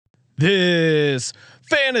This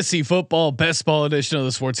fantasy football best ball edition of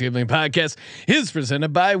the Sports Gambling Podcast is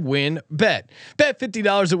presented by WynnBET. Bet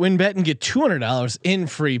 $50 at WynnBET and get $200 in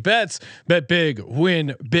free bets. Bet big,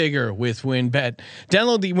 win bigger with WynnBET.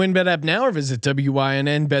 Download the WynnBET app now or visit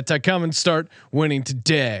wynnbet.com and start winning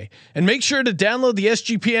today. And make sure to download the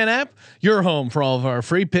SGPN app, your home for all of our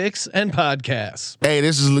free picks and podcasts. Hey,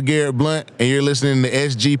 this is LeGarrette Blunt, and you're listening to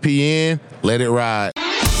SGPN. Let it ride.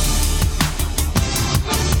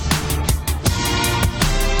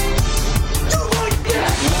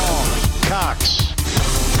 Cox.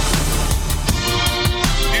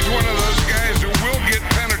 He's one of those guys who will get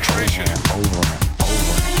penetration. Over.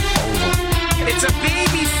 It's a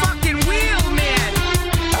baby fucking wheel, man.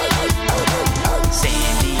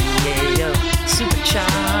 San Diego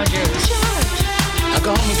Superchargers. Now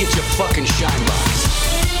go home and get your fucking shine box.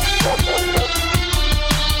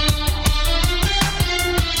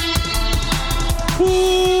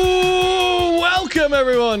 Ooh, welcome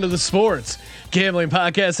everyone to the Sports Gambling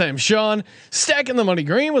Podcast. I am Sean, stacking the money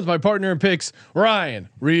green with my partner in picks, Ryan,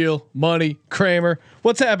 Real Money Kramer.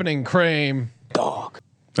 What's happening, Krame? Dog.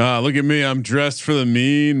 Look at me. I'm dressed for the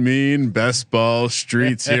mean best ball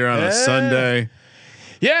streets here on a Sunday.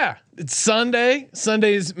 Yeah, it's Sunday.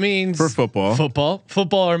 Sundays means For football.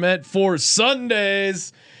 Football are meant for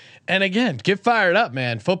Sundays. And again, get fired up,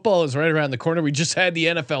 man. Football is right around the corner. We just had the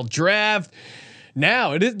NFL draft.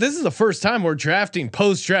 Now this is the first time we're drafting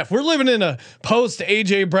post-draft. We're living in a post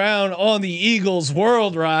AJ Brown on the Eagles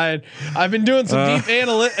world, Ryan. I've been doing some deep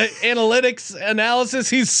analytics analysis.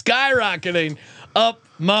 He's skyrocketing up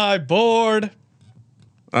my board.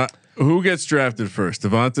 Who gets drafted first,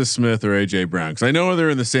 Devonta Smith or AJ Brown? Because I know they're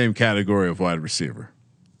in the same category of wide receiver.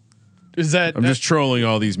 Is that I'm just trolling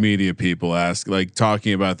all these media people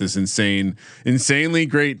talking about this insanely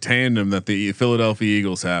great tandem that the Philadelphia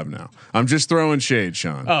Eagles have now. I'm just throwing shade,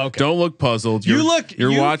 Sean. Oh, okay. Don't look puzzled. You're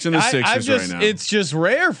watching the Sixers right now. It's just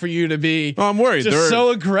rare for you to be. I'm worried. Just so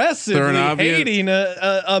aggressively hating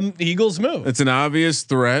a Eagles move. It's an obvious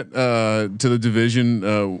threat to the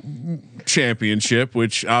division championship,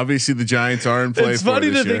 which obviously the Giants are in play. It's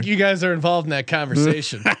funny to year. think you guys are involved in that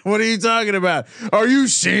conversation. What are you talking about? Are you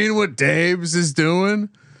seeing what Daves is doing?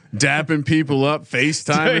 Dapping people up,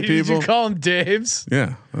 FaceTiming people. Did you call him Daves?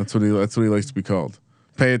 Yeah, that's what he likes to be called.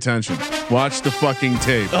 Pay attention. Watch the fucking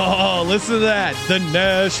tape. Oh, listen to that. The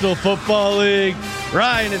National Football League.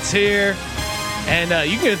 Ryan, it's here. And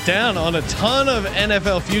you can get down on a ton of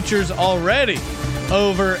NFL futures already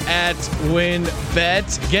over at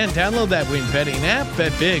WynnBET. Again, download that WynnBETting app.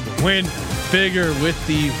 Bet big, win bigger with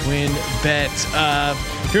the WynnBET.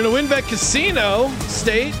 If you're in a WynnBET casino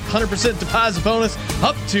state, 100% deposit bonus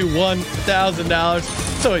up to $1,000.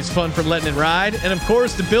 It's always fun for letting it ride. And of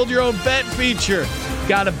course, the build your own bet feature.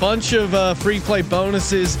 Got a bunch of free play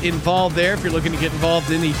bonuses involved there if you're looking to get involved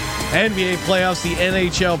in the NBA playoffs, the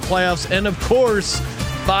NHL playoffs, and of course,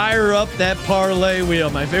 fire up that parlay wheel.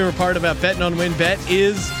 My favorite part about betting on WynnBET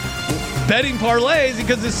is betting parlays,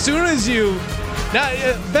 because as soon as you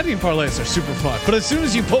betting parlays are super fun, but as soon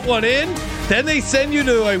as you put one in, then they send you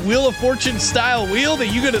to a Wheel of Fortune style wheel that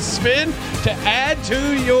you got to spin to add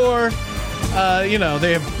to your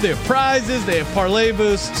they have prizes, they have parlay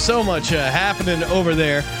boosts, so much happening over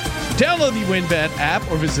there. Download the WynnBET app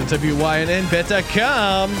or visit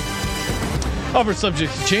wynnbet.com. Offer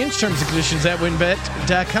subject to change. Terms and conditions at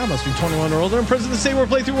wynnbet.com. Must be 21 or older and present in the state where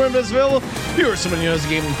playthrough WynnBET is available. If you or somebody who knows the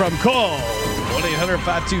gaming problem, call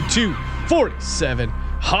 1-800-522-4700.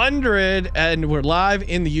 And we're live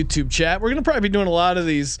in the YouTube chat. We're going to probably be doing a lot of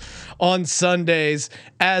these on Sundays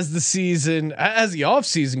as the off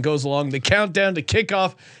season goes along. The countdown to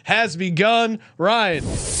kickoff has begun. Ryan,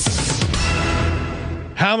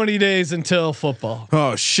 how many days until football?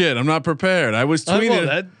 Oh shit! I'm not prepared. I was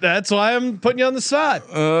tweeting. That's why I'm putting you on the spot.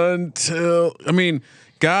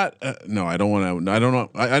 No, I don't want to. I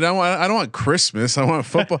don't want Christmas. I want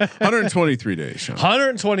football. 123 days, Sean.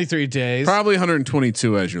 123 days. Probably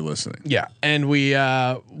 122 as you're listening. Yeah, and we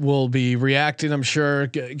will be reacting. I'm sure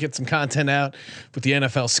get some content out with the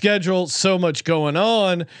NFL schedule. So much going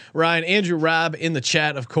on. Ryan, Andrew Robb in the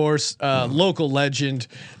chat, of course, local legend,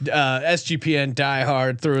 SGPN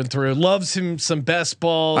diehard through and through. Loves him some best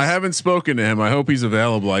balls. I haven't spoken to him. I hope he's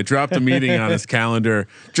available. I dropped a meeting on his calendar.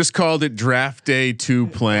 Just called it Draft Day 2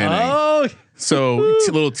 planning. Oh, so it's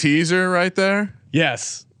a little teaser right there.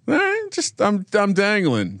 Yes. All right, I'm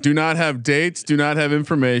dangling. Do not have dates. Do not have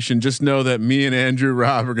information. Just know that me and Andrew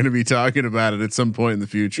Robb are going to be talking about it at some point in the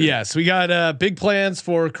future. Yes, we got big plans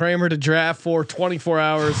for Kramer to draft for 24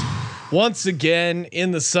 hours once again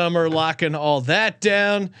in the summer, locking all that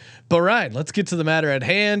down. But Ryan, let's get to the matter at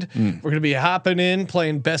hand. We're going to be hopping in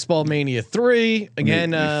playing Best Ball Mania 3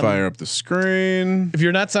 again. Fire up the screen. If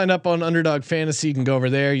you're not signed up on Underdog Fantasy, you can go over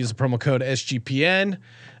there, use the promo code SGPN.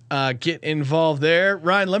 Get involved there,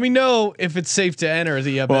 Ryan. Let me know if it's safe to enter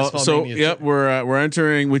the Best Ball Mania. Yep, we're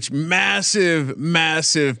entering. Which massive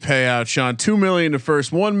payout, Sean. $2 million to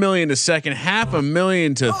first, $1 million to second,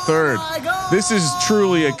 $500,000 to third. This is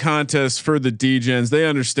truly a contest for the D-Gens. They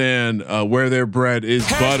understand where their bread is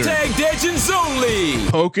buttered. #Degens only.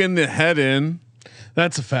 Poking the head in.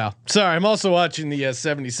 That's a foul. Sorry, I'm also watching the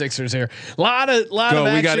 76ers here. Lot of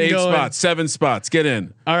action. We got 8 going. spots, 7 spots. Get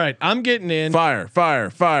in. All right, I'm getting in. Fire.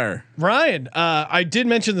 Ryan, I did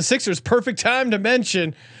mention the Sixers. Perfect time to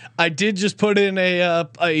mention. I did just put in a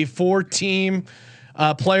 4-team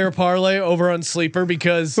player parlay over on Sleeper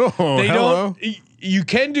because don't. You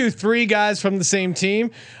can do 3 guys from the same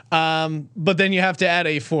team, but then you have to add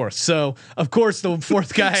a 4th. So of course the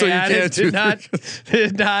 4th guy So added did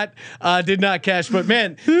not cash. But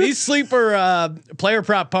man, these Sleeper player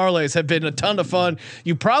prop parlays have been a ton of fun.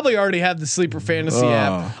 You probably already have the Sleeper Fantasy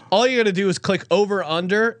app. All you got to do is click over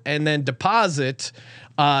under and then deposit.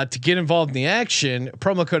 To get involved in the action,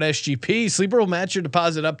 promo code SGP. Sleeper will match your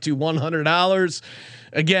deposit up to $100.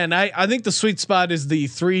 Again, I think the sweet spot is the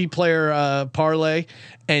 3-player parlay,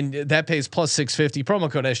 and that pays plus 650.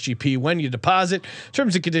 Promo code SGP when you deposit.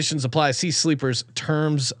 Terms and conditions apply. See Sleeper's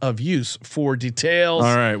terms of use for details.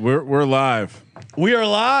 All right, we're live. We are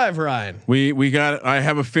live, Ryan. We got. I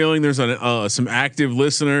have a feeling there's some active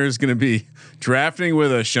listeners going to be drafting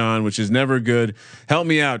with us, Sean, which is never good. Help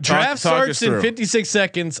me out. Draft starts in 56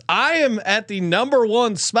 seconds. I am at the number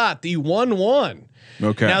 1 spot, the 1-1.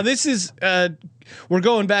 Okay. Now this is we're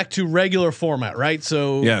going back to regular format, right?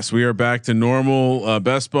 So yes, we are back to normal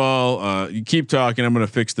best ball. You keep talking. I'm going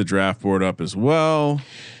to fix the draft board up as well.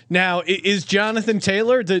 Now is Jonathan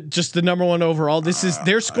Taylor just the number 1 overall? This is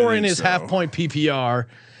their scoring is half point PPR.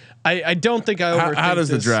 I don't think I overthink How does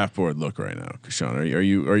this. the draft board look right now, Sean? Are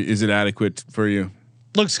you is it adequate for you?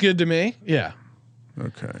 Looks good to me. Yeah.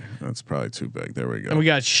 Okay, that's probably too big. There we go. And we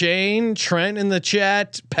got Shane, Trent in the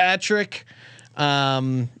chat, Patrick.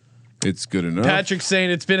 It's good enough. Patrick saying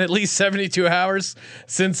it's been at least 72 hours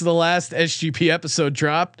since the last SGP episode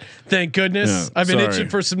dropped. Thank goodness. Yeah, I've been sorry. itching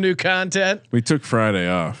for some new content. We took Friday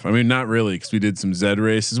off. I mean, not really, because we did some Zed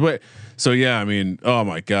races. Wait, so yeah, I mean, oh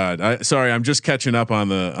my God. I'm just catching up on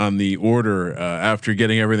the order after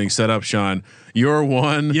getting everything set up. Sean, you're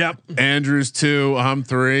 1. Yep. Andrew's 2. I'm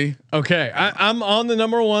 3. Okay, I'm on the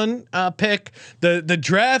number 1 pick. The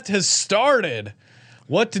draft has started.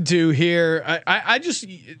 What to do here? I just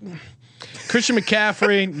Christian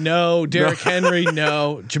McCaffrey, no. Derrick Henry,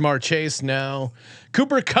 no. Jamar Chase, no.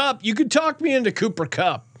 Cooper Kupp, you could talk me into Cooper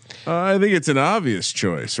Kupp. I think it's an obvious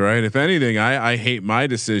choice, right? If anything, I hate my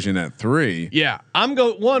decision at 3. Yeah, I'm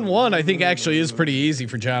go 1-1. I think actually is pretty easy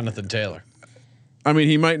for Jonathan Taylor. I mean,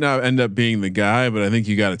 he might not end up being the guy, but I think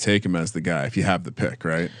you got to take him as the guy if you have the pick,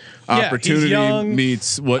 right? Yeah, Opportunity he's young.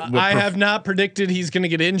 meets what I have not predicted he's going to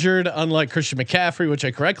get injured, unlike Christian McCaffrey, which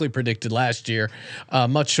I correctly predicted last year,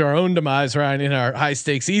 much to our own demise, Ryan, in our high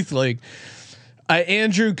stakes ETH league.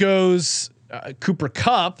 Andrew goes Cooper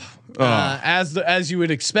Kupp, as you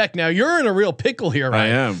would expect. Now you're in a real pickle here, right? I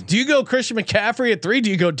am. Do you go Christian McCaffrey at 3?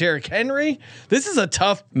 Do you go Derrick Henry? This is a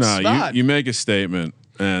tough spot. You make a statement.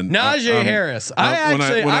 And Najee Harris.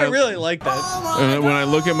 I really like that. When I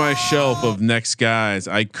look at my shelf of next guys,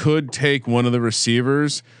 I could take one of the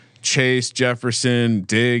receivers, Chase, Jefferson,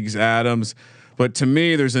 Diggs, Adams, but to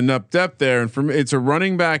me, there's enough depth there, and for me, it's a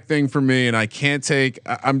running back thing for me, and I can't take.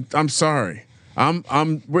 I'm sorry.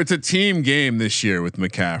 It's a team game this year with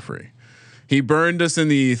McCaffrey. He burned us in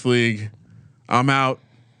the ETH league. I'm out.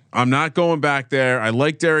 I'm not going back there. I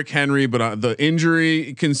like Derrick Henry, but the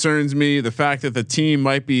injury concerns me. The fact that the team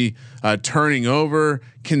might be turning over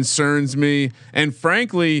concerns me. And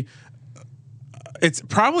frankly, it's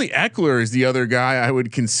probably Eckler is the other guy I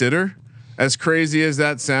would consider, as crazy as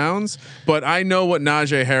that sounds. But I know what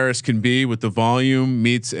Najee Harris can be with the volume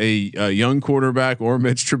meets a young quarterback or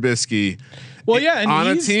Mitch Trubisky. Well, yeah, and on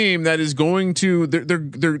a team that is going to they're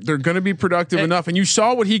going to be productive enough, and you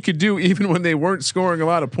saw what he could do even when they weren't scoring a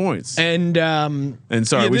lot of points. And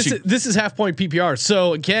sorry, this is half point PPR.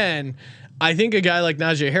 So again, I think a guy like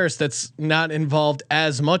Najee Harris that's not involved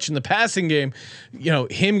as much in the passing game,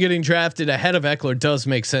 him getting drafted ahead of Eckler does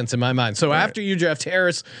make sense in my mind. So after you draft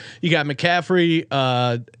Harris, you got McCaffrey,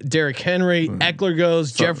 Derrick Henry, Eckler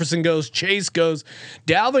goes, Jefferson goes, Chase goes,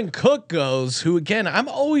 Dalvin Cook goes, who again, I'm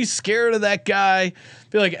always scared of that guy. I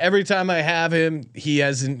feel like every time I have him,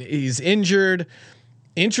 he's injured.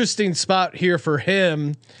 Interesting spot here for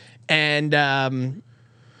him. And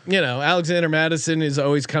Alexander Madison is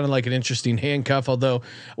always kind of like an interesting handcuff, although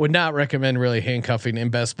would not recommend really handcuffing in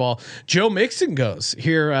best ball. Joe Mixon goes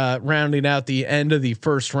here, rounding out the end of the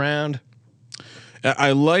first round.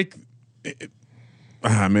 I like.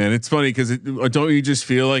 Man, it's funny because don't you just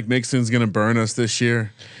feel like Mixon's going to burn us this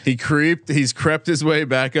year? He's crept his way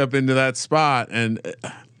back up into that spot, and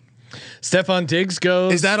Stephon Diggs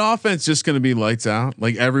goes. Is that offense just going to be lights out?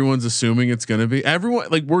 Like everyone's assuming it's going to be. Everyone,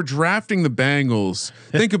 like we're drafting the Bengals.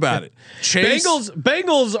 Think about it. Chase.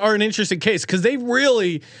 Bengals are an interesting case because they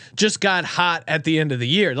really just got hot at the end of the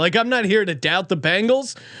year. Like I'm not here to doubt the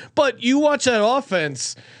Bengals, but you watch that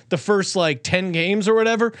offense the first like 10 games or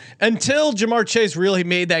whatever until Jamar Chase really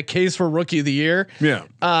made that case for Rookie of the Year. Yeah.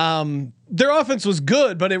 Their offense was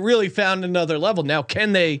good, but it really found another level. Now,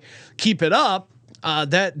 can they keep it up?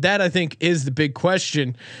 That I think is the big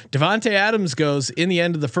question. Devontae Adams goes in the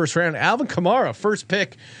end of the first round. Alvin Kamara, first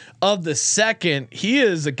pick of the second. He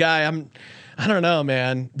is a guy I don't know,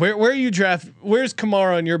 man. Where you draft? Where's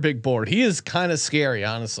Kamara on your big board? He is kind of scary,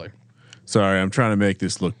 honestly. Sorry, I'm trying to make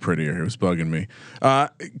this look prettier. It was bugging me.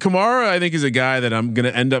 Kamara, I think, is a guy that I'm going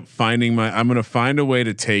to end up finding I'm going to find a way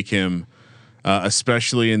to take him.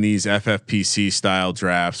 Especially in these FFPC style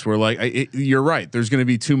drafts where you're right. There's going to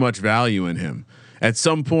be too much value in him. At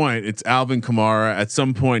some point it's Alvin Kamara. At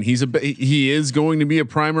some point he is going to be a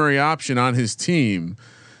primary option on his team.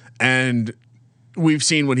 And we've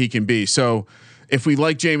seen what he can be. So if we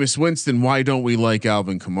like Jameis Winston, why don't we like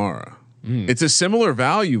Alvin Kamara? It's a similar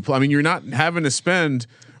value. I mean, you're not having to spend.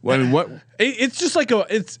 I mean, what? It's just like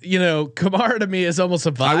Kamara to me is almost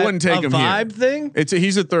a vibe. I wouldn't take him vibe here. thing.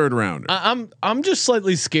 He's a third rounder. I'm just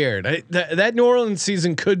slightly scared. That New Orleans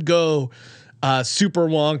season could go super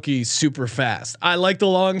wonky, super fast. I like the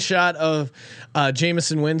long shot of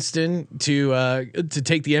Jameson Winston to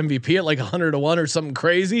take the MVP at like 100-1 or something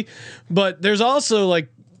crazy, but there's also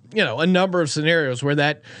a number of scenarios where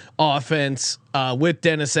that offense with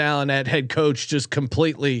Dennis Allen at head coach just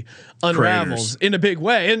completely unravels in a big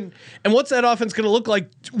way. And what's that offense going to look like?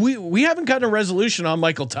 We haven't gotten a resolution on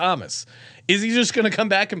Michael Thomas. Is he just going to come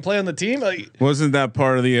back and play on the team? Isn't that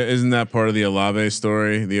part of the Olave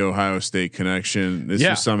story, the Ohio State connection? This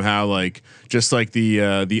was somehow just like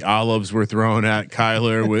the olives were thrown at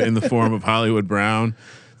Kyler in the form of Hollywood Brown.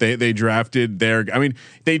 They drafted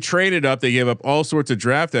they traded up. They gave up all sorts of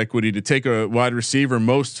draft equity to take a wide receiver.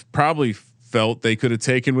 Most probably felt they could have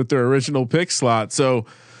taken with their original pick slot. So,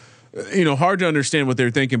 hard to understand what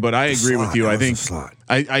they're thinking, but I agree with you. I think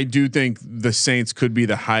I do think the Saints could be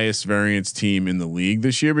the highest variance team in the league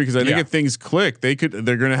this year because I think if things click, they're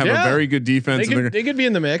going to have a very good defense. They could be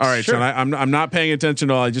in the mix. All right, sure. Sean, I'm not paying attention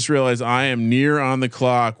at all. I just realized I am near on the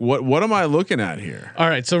clock. What am I looking at here? All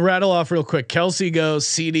right, so rattle off real quick. Kelsey goes,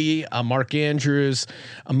 CD, Mark Andrews,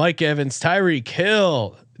 Mike Evans, Tyreek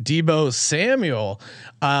Hill, Debo Samuel,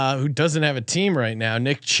 who doesn't have a team right now,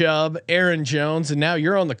 Nick Chubb, Aaron Jones, and now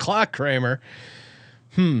you're on the clock, Kramer.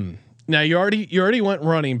 Now you already went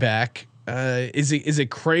running back. Is it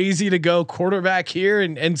crazy to go quarterback here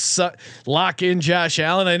and lock in Josh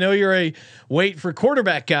Allen? I know you're a wait for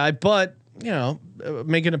quarterback guy, but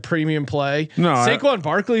making a premium play. No, Saquon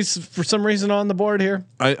Barkley's for some reason on the board here.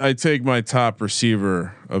 I take my top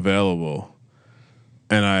receiver available.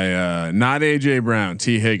 And I not AJ Brown,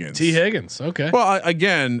 T Higgins. Okay. Well,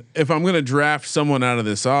 again, if I'm going to draft someone out of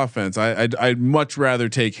this offense, I'd much rather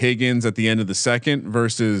take Higgins at the end of the second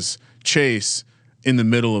versus Chase in the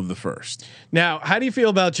middle of the first. Now, how do you feel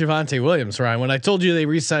about Javonte Williams, Ryan? When I told you they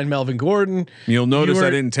re-signed Melvin Gordon, you'll notice I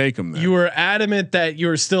didn't take him then. You were adamant that you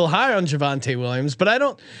were still high on Javonte Williams, but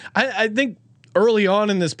I think early on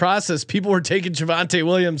in this process, people were taking Javonte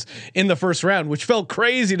Williams in the first round, which felt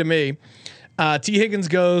crazy to me. T Higgins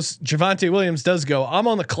goes, Javonte Williams does go. I'm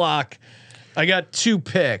on the clock. I got 2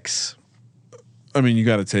 picks. I mean, you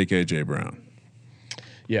got to take AJ Brown.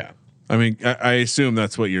 Yeah. I mean, I assume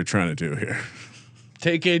that's what you're trying to do here.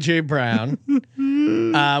 Take AJ Brown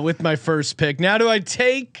with my first pick. Now, do I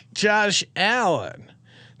take Josh Allen?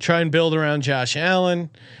 Try and build around Josh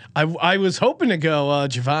Allen. I was hoping to go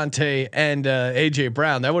Javonte and AJ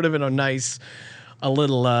Brown. That would have been a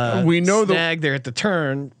little we know snag there at the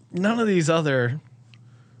turn. None of these other.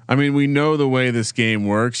 I mean, we know the way this game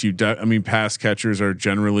works. Pass catchers are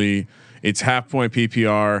generally it's half point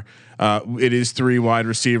PPR. It is 3 wide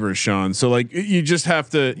receivers, Sean. So you just have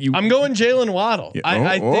to. I'm going Jalen Waddle. Yeah.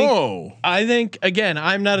 I think again.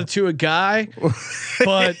 I'm not a Tua guy,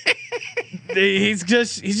 but he's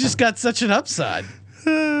just got such an upside.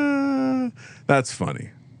 That's funny.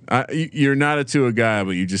 You're not a Tua guy,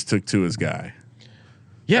 but you just took Tua's guy.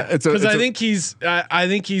 Yeah, because I think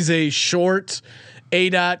he's a short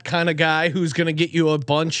ADOT kind of guy who's going to get you a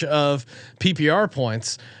bunch of PPR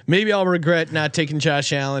points. Maybe I'll regret not taking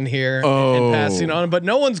Josh Allen here and passing on him. But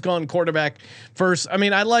no one's gone quarterback first. I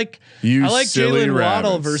mean, I like silly Jalen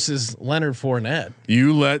Waddle rabbits. versus Leonard Fournette.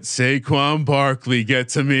 You let Saquon Barkley get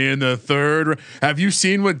to me in the third. Have you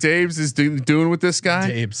seen what Daves is doing with this guy?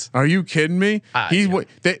 Daves. Are you kidding me?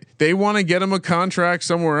 They want to get him a contract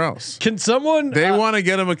somewhere else. Can someone? They want to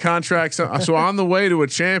get him a contract. So on the way to a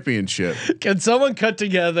championship. Can someone cut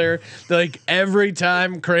together like every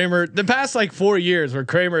time Kramer, the past like 4 years where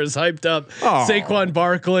Kramer has hyped up Saquon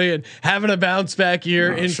Barkley and having a bounce back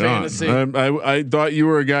year in Sean, fantasy? I thought you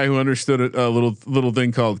were a guy who understood a little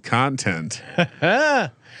thing called content.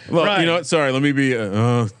 Well, Right. you know what? Sorry, let me be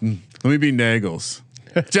Nagels.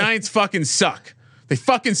 Giants fucking suck.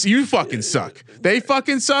 You fucking suck. They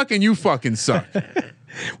fucking suck, and you fucking suck.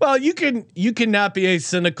 Well, you cannot be a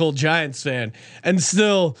cynical Giants fan and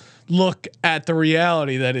still look at the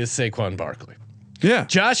reality that is Saquon Barkley. Yeah,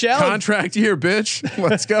 Josh Allen contract year, bitch.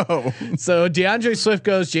 Let's go. So DeAndre Swift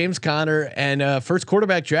goes, James Conner, and first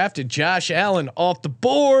quarterback drafted Josh Allen off the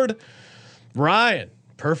board. Ryan,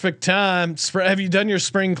 perfect time. Have you done your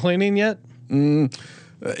spring cleaning yet?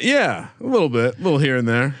 Yeah, a little here and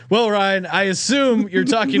there. Well, Ryan, I assume you're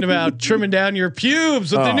talking about trimming down your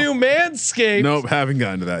pubes with the new Manscaped. Nope, haven't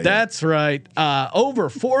gotten to that yet. That's right. Over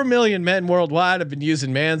 4 million men worldwide have been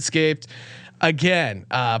using Manscaped. Again,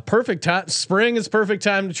 perfect time. Spring is perfect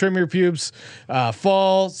time to trim your pubes.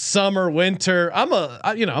 Fall, summer, winter. I'm a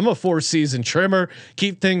 4-season trimmer.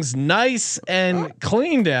 Keep things nice and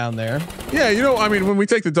clean down there. Yeah, I mean, when we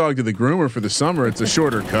take the dog to the groomer for the summer, it's a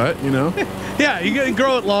shorter cut, Yeah, you gotta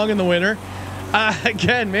grow it long in the winter.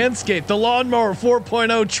 Again, Manscaped, the Lawnmower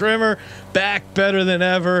 4.0 trimmer, back better than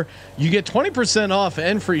ever. You get 20% off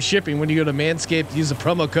and free shipping when you go to Manscaped. Use the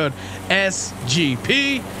promo code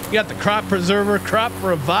SGP. You got the Crop Preserver, Crop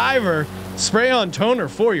Reviver, spray-on toner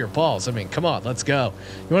for your balls. I mean, come on, let's go.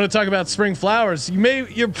 You want to talk about spring flowers?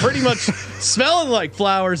 You're pretty much smelling like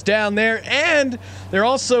flowers down there, and they're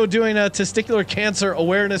also doing a testicular cancer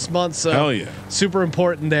awareness month. So hell yeah, super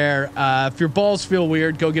important there. If your balls feel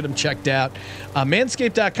weird, go get them checked out.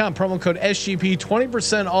 Manscaped.com, promo code SGP,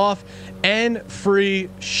 20% off and free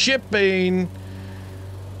shipping.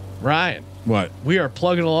 Ryan, what? we are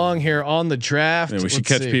plugging along here on the draft. Yeah, we should Let's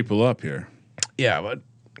catch see. people up here. Yeah, but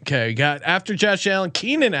okay, we got after Josh Allen,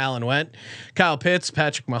 Keenan Allen went, Kyle Pitts,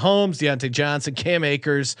 Patrick Mahomes, Deontay Johnson, Cam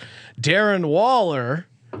Akers, Darren Waller.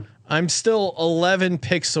 I'm still 11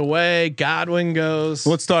 picks away. Godwin goes.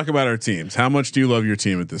 Let's talk about our teams. How much do you love your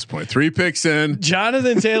team at this point? 3 picks in.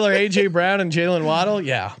 Jonathan Taylor, AJ Brown, and Jalen Waddle.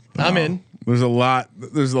 Yeah, I'm in. There's a lot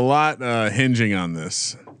hinging on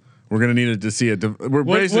this. We're gonna need to see it. What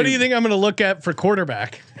do you think I'm going to look at for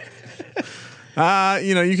quarterback?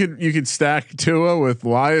 You could stack Tua with.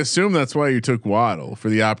 Well, I assume that's why you took Waddle for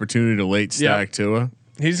the opportunity to late stack Tua.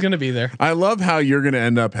 He's going to be there. I love how you're going to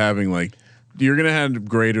end up having you're going to have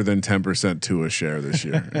greater than 10% Tua share this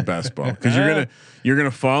year in basketball because you're going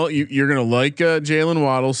to follow. You're going to like Jalen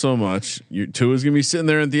Waddle so much. Tua's going to be sitting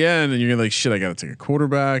there at the end, and you're going to like, shit, I got to take a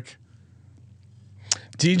quarterback.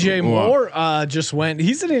 DJ Moore just went.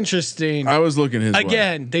 He's an interesting. I was looking his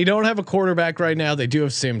again. way. They don't have a quarterback right now. They do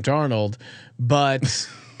have Sam Darnold, but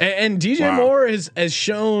and DJ Moore has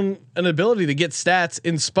shown an ability to get stats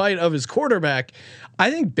in spite of his quarterback.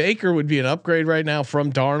 I think Baker would be an upgrade right now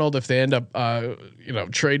from Darnold if they end up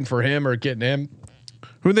trading for him or getting him.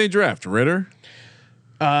 Who'd they draft? Ritter?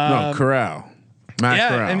 No, Corral.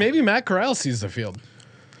 Matt Corral. And maybe Matt Corral sees the field.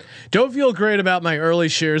 Don't feel great about my early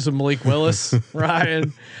shares of Malik Willis,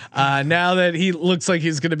 Ryan. Now that he looks like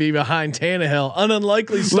he's going to be behind Tannehill, an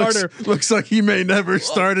unlikely starter. Looks like he may never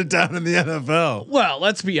start it down in the NFL. Well,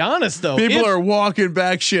 let's be honest though. People are walking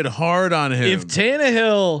back shit hard on him. If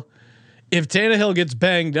Tannehill gets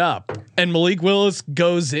banged up and Malik Willis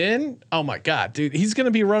goes in, oh my God, dude, he's going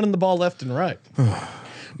to be running the ball left and right.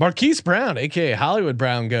 Marquise Brown, aka Hollywood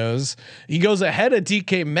Brown, goes. He goes ahead of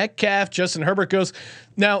DK Metcalf. Justin Herbert goes.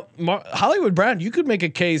 Now, Hollywood Brown, you could make a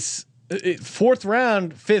case. 4th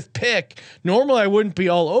round, 5th pick. Normally, I wouldn't be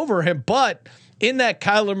all over him, but in that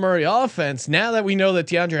Kyler Murray offense, now that we know that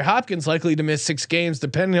DeAndre Hopkins likely to miss 6 games,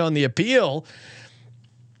 depending on the appeal,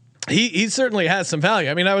 he certainly has some value.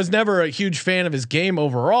 I mean, I was never a huge fan of his game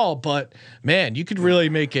overall, but man, you could really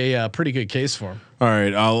make a pretty good case for him. All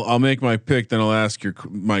right, I'll make my pick, then I'll ask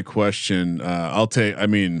my question. I'll take. I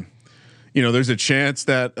mean, there's a chance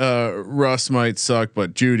that Russ might suck,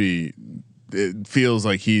 but Judy, it feels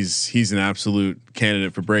like he's an absolute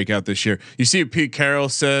candidate for breakout this year. You see what Pete Carroll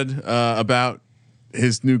said about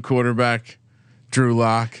his new quarterback Drew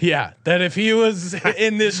Lock. Yeah, that if he was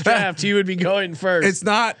in this draft, he would be going first. It's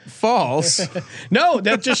not false. No,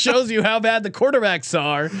 that just shows you how bad the quarterbacks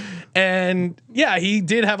are. And yeah, he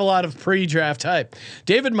did have a lot of pre-draft hype.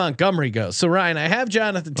 David Montgomery goes. So Ryan, I have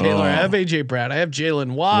Jonathan Taylor, I have AJ Brown, I have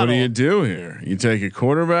Jalen Waddle. What do you do here? You take a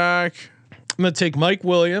quarterback. I'm gonna take Mike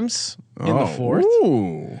Williams in the fourth.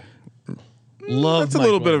 Ooh. Love That's a Mike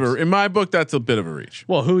little Williams. bit of in my book. That's a bit of a reach.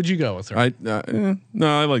 Well, who would you go with? Right? No,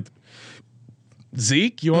 I like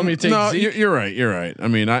Zeke. You want me to take no. Zeke? You're right. You're right. I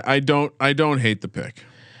mean, I don't hate the pick.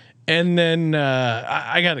 And then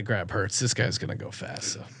I got to grab Hurts. This guy's gonna go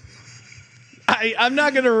fast. So I'm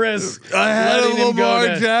not gonna risk. I had letting him go Lamar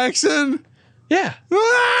to- Jackson. Yeah,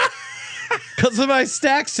 because of my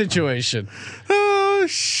stack situation. Oh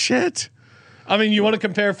shit. I mean, you want to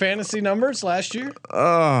compare fantasy numbers last year?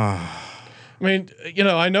 I mean,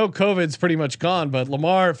 I know COVID's pretty much gone, but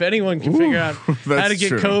Lamar, if anyone can figure out how to get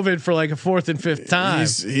true. COVID for like a fourth and fifth time,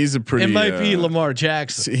 He's a pretty. it might be Lamar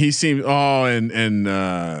Jackson. He seemed. Oh, and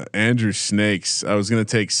Andrew Snakes. I was gonna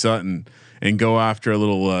take Sutton and go after a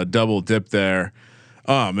little double dip there.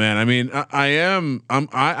 Oh man, I mean,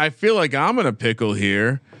 I feel like I'm in a pickle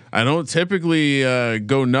here. I don't typically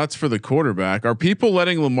go nuts for the quarterback. Are people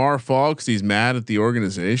letting Lamar fall because he's mad at the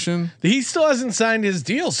organization? He still hasn't signed his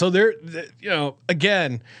deal, so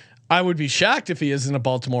again, I would be shocked if he isn't a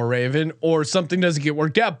Baltimore Raven or something doesn't get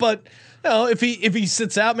worked out. But if he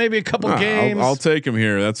sits out maybe a couple games, I'll take him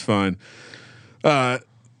here. That's fine.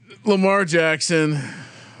 Lamar Jackson.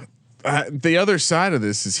 The other side of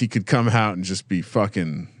this is he could come out and just be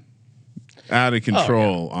fucking out of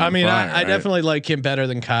control. I mean, I definitely like him better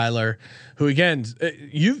than Kyler, who again,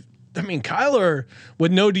 Kyler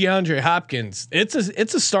with no DeAndre Hopkins, it's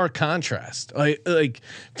a stark contrast. Like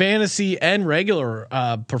fantasy and regular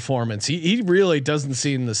performance, he really doesn't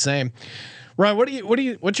seem the same. Ryan,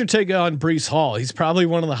 what's your take on Breece Hall? He's probably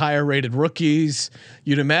one of the higher rated rookies.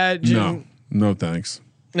 You'd imagine. No, thanks.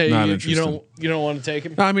 No, Not you interested. don't want to take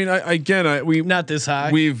him. I mean, we Not this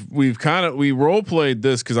high. We've role played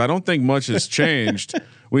this because I don't think much has changed.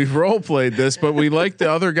 We've role played this, but we like the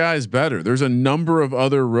other guys better. There's a number of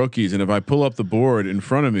other rookies, and if I pull up the board in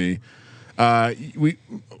front of me, I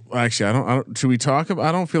don't. Should we talk about?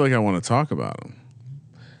 I don't feel like I want to talk about them.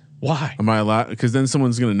 Why? Am I allowed? Because then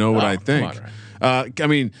someone's going to know what I think. Come on, Ryan. I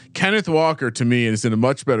mean, Kenneth Walker to me is in a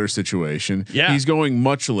much better situation. Yeah. He's going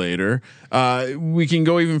much later. We can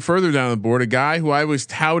go even further down the board. A guy who I was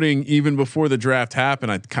touting even before the draft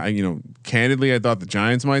happened. Candidly, I thought the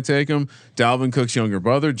Giants might take him. Dalvin Cook's younger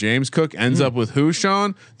brother, James Cook, ends up with who,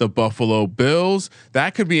 Sean? The Buffalo Bills.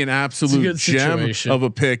 That could be an absolute gem situation. of a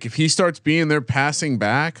pick if he starts being there passing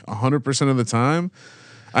back 100% of the time.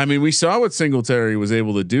 I mean, we saw what Singletary was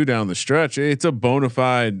able to do down the stretch. It's a bona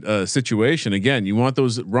fide situation. Again, you want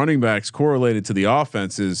those running backs correlated to the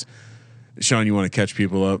offenses. Sean, you want to catch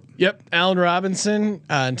people up? Yep. Allen Robinson,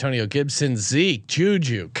 Antonio Gibson, Zeke,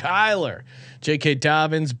 Juju, Kyler, J.K.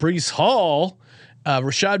 Dobbins, Breece Hall,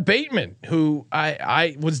 Rashad Bateman, who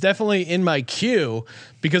I was definitely in my queue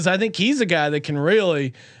because I think he's a guy that can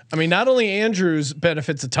really. I mean, not only Andrews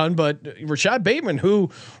benefits a ton, but Rashad Bateman, who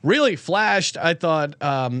really flashed, I thought,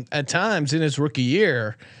 at times in his rookie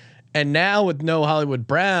year. And now with no Hollywood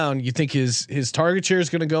Brown, you think his target share is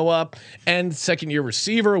going to go up. And second year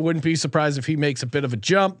receiver, wouldn't be surprised if he makes a bit of a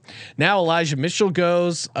jump. Now Elijah Mitchell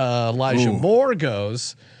goes, Elijah Moore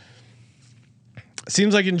goes.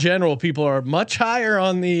 Seems like in general people are much higher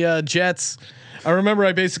on the Jets. I remember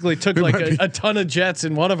I basically took like a ton of Jets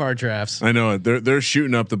in one of our drafts. I know they're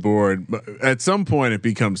shooting up the board, but at some point it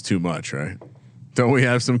becomes too much, right? Don't we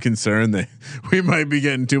have some concern that we might be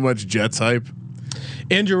getting too much Jets hype?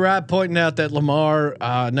 Andrew Rapp pointing out that Lamar,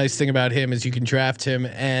 nice thing about him is you can draft him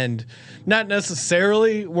and not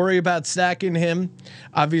necessarily worry about stacking him.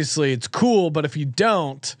 Obviously it's cool, but if you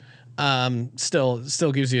don't,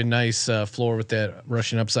 still gives you a nice floor with that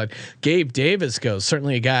rushing upside. Gabe Davis goes,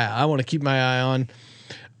 certainly a guy I want to keep my eye on.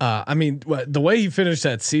 I mean, the way he finished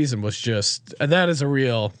that season was just that is a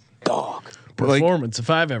real dog performance if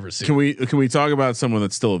I've ever seen. Can we talk about someone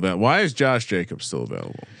that's still available? Why is Josh Jacobs still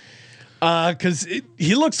available? Because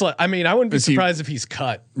he looks like. I mean, I wouldn't be surprised if he's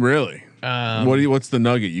cut. Really? What's the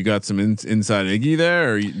nugget? You got some inside Iggy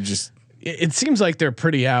there, or you just? It seems like they're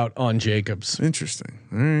pretty out on Jacobs. Interesting.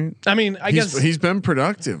 All right. I mean, I guess he's been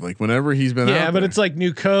productive. Like whenever he's been out. Yeah, but there. it's like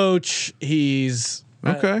new coach. He's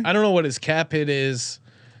okay. I don't know what his cap hit is.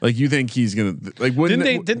 Like you think he's gonna like?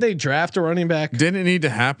 Didn't they draft a running back? Didn't it need to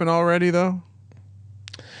happen already though?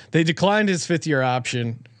 They declined his 5th-year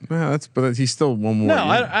option. Well, but he's still one more.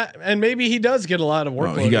 No, year. And maybe he does get a lot of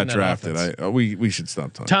workload. He got in that drafted. offense. We should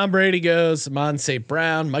stop talking. Tom Brady goes. Amon St.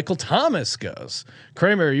 Brown. Michael Thomas goes.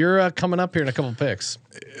 Kramer, you're coming up here in a couple picks.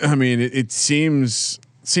 I mean, it seems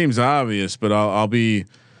obvious, but I'll be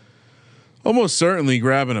almost certainly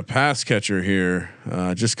grabbing a pass catcher here.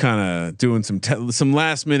 Just kind of doing some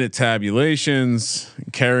last minute tabulations,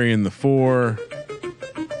 carrying the 4.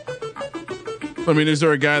 I mean, is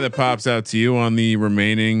there a guy that pops out to you on the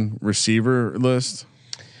remaining receiver list?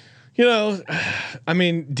 You know, I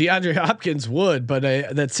mean, DeAndre Hopkins would, but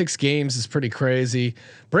that 6 games is pretty crazy.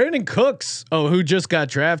 Brandon Cooks, who just got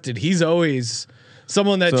drafted, he's always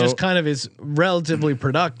someone that just kind of is relatively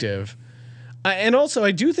productive. And also,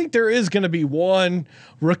 I do think there is going to be one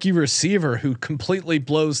rookie receiver who completely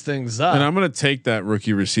blows things up. And I'm going to take that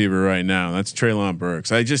rookie receiver right now. That's Treylon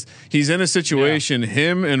Burks. He's in a situation,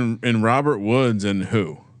 him and Robert Woods and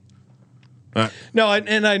who? No,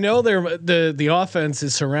 and I know the offense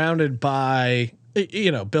is surrounded by,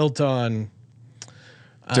 built on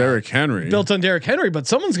Derrick Henry. But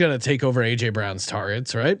someone's going to take over AJ Brown's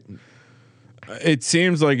targets, right? It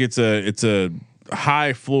seems like it's a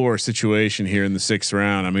high floor situation here in the 6th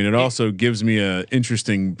round. I mean, it also gives me a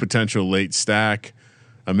interesting potential late stack.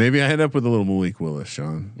 Maybe I end up with a little Malik Willis,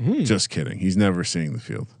 Sean. Just kidding. He's never seeing the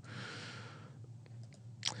field.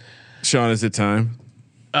 Sean, is it time?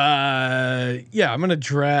 Yeah, I'm going to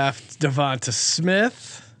draft Devonta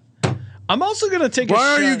Smith. I'm also going to take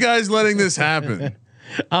Why are you guys letting this happen?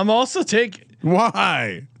 I'm also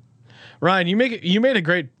Why? Ryan, you made a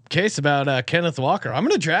great case about Kenneth Walker. I'm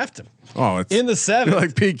going to draft him. Oh, it's in the 7th. You're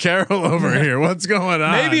like Pete Carroll over here. What's going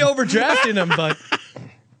on? Maybe overdrafting him, but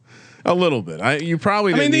a little bit. You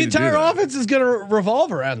probably. I mean, the need to do entire that. offense is going to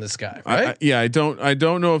revolve around this guy, right? I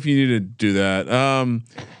don't know if you need to do that.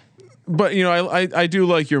 But I do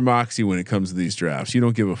like your moxie when it comes to these drafts. You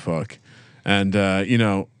don't give a fuck, and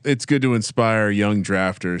it's good to inspire young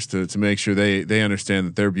drafters to make sure they understand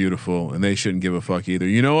that they're beautiful and they shouldn't give a fuck either.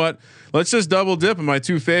 You know what? Let's just double dip on my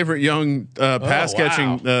 2 favorite young pass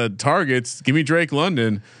catching targets. Give me Drake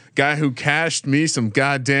London, guy who cashed me some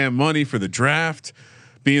goddamn money for the draft,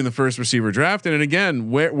 being the first receiver drafted. And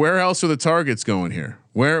again, where else are the targets going here?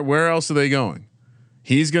 Where else are they going?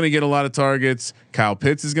 He's going to get a lot of targets. Kyle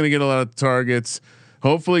Pitts is going to get a lot of targets.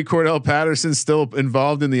 Hopefully Cordell Patterson's still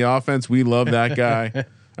involved in the offense. We love that guy.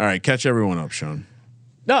 All right, catch everyone up, Sean.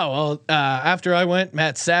 No, well, after I went,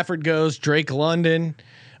 Matt Stafford goes, Drake London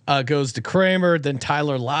goes to Kramer, then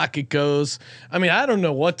Tyler Lockett goes. I mean, I don't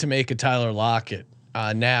know what to make of Tyler Lockett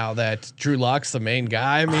now that Drew Lock's the main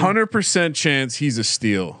guy. I mean, 100% chance he's a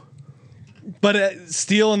steal. But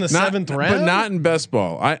steal in the 7th round, but not in best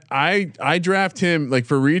ball. I draft him like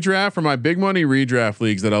for redraft for my big money redraft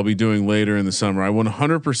leagues that I'll be doing later in the summer. I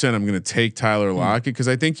 100% I'm going to take Tyler Lockett because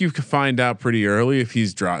I think you can find out pretty early if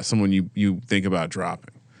he's someone you think about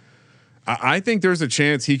dropping. I think there's a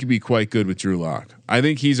chance he could be quite good with Drew Lock. I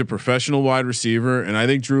think he's a professional wide receiver, and I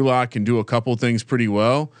think Drew Lock can do a couple things pretty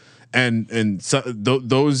well. And so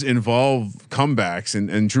those involve comebacks,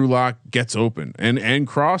 and Drew Lock gets open and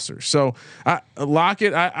crossers. So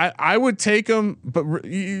Lockett, I would take him, but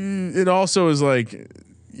it also is like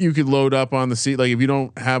you could load up on the seat. Like if you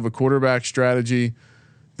don't have a quarterback strategy,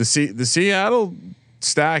 the Seattle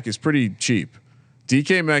stack is pretty cheap.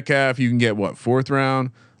 DK Metcalf, you can get 4th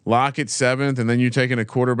round, Lockett 7th, and then you're taking a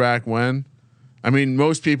quarterback when. I mean,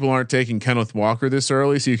 most people aren't taking Kenneth Walker this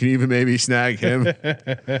early, so you can even maybe snag him.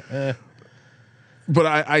 But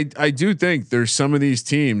I do think there's some of these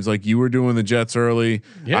teams like you were doing the Jets early.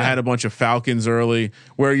 Yeah. I had a bunch of Falcons early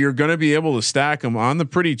where you're going to be able to stack them on the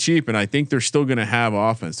pretty cheap, and I think they're still going to have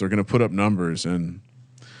offense. They're going to put up numbers, and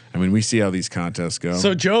I mean we see how these contests go.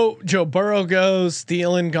 So Joe Burrow goes,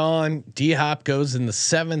 Thielen gone, D Hop goes in the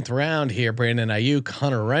 7th round here. Brandon Ayuk,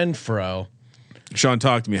 Hunter Renfrow. Sean,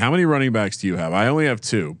 talk to me. How many running backs do you have? I only have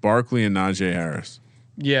 2, Barkley and Najee Harris.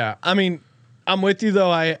 Yeah. I mean, I'm with you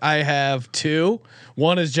though. I have 2.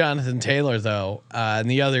 One is Jonathan Taylor though.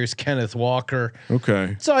 And the other is Kenneth Walker.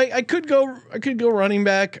 Okay. So I could go running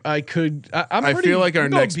back. I feel like our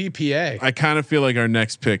next BPA. I kind of feel like our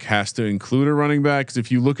next pick has to include a running back. Cause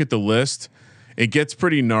if you look at the list, it gets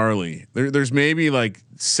pretty gnarly. There's maybe like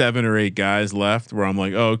 7 or 8 guys left where I'm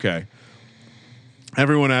like, oh, okay.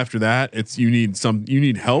 Everyone after that, you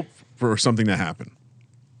need help for something to happen.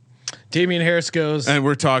 Damian Harris goes, and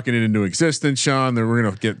we're talking it into existence, Sean. Then we're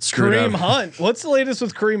gonna get screwed Kareem up. Hunt. What's the latest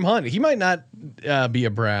with Kareem Hunt? He might not be a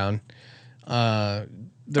Brown. I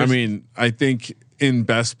mean, I think in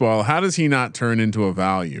best ball, how does he not turn into a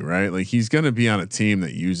value? Right, like he's gonna be on a team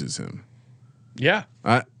that uses him. Yeah,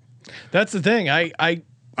 that's the thing. I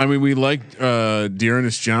I mean, we liked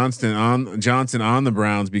Dearness Johnson on the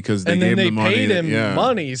Browns because they gave him the money. Paid him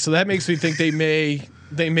money, so that makes me think they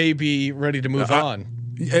may be ready to move on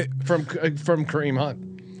from Kareem Hunt.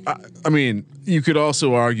 I mean, you could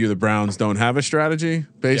also argue the Browns don't have a strategy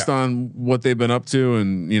based on what they've been up to,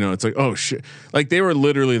 and it's like, oh shit, like they were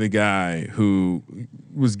literally the guy who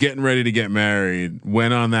was getting ready to get married,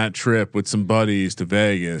 went on that trip with some buddies to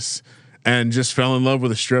Vegas, and just fell in love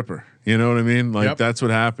with a stripper. You know what I mean? Like that's what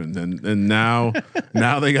happened, and now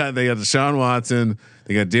they got Deshaun Watson.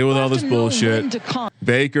 They got to deal with all this bullshit.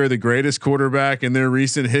 Baker, the greatest quarterback in their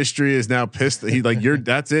recent history, is now pissed.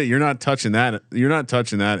 That's it. You're not touching that. You're not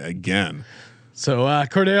touching that again. So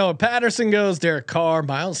Cordell Patterson goes, Derek Carr,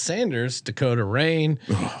 Miles Sanders, Dakota Rain,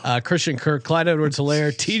 Christian Kirk, Clyde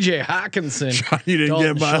Edwards-Helaire, TJ Hawkinson. You didn't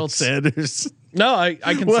Dalton get Miles Schultz. Sanders. No, I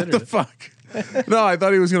considered What the it. fuck? No, I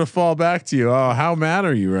thought he was going to fall back to you. Oh, how mad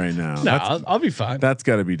are you right now? No, I'll be fine. That's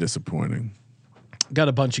got to be disappointing. Got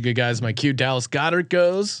a bunch of good guys in my queue. Dallas Goedert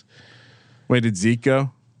goes. Wait, did Zeke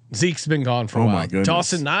go? Zeke's been gone for a Oh while. my goodness.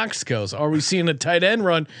 Dawson Knox goes. Are we seeing a tight end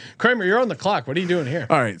run? Kramer, you're on the clock. What are you doing here?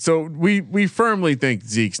 All right, so we firmly think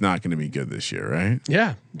Zeke's not going to be good this year, right?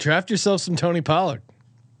 Yeah, draft yourself some Tony Pollard.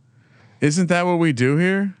 Isn't that what we do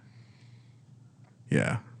here?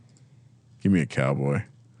 Yeah. Give me a Cowboy.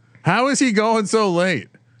 How is he going so late?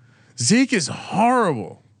 Zeke is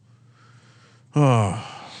horrible. Oh.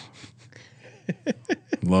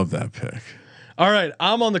 Love that pick. All right,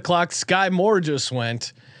 I'm on the clock. Sky Moore just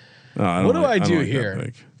went. Oh, What do I do don't like here? that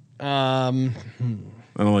pick. I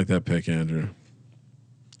don't like that pick, Andrew.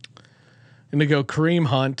 I'm gonna go Kareem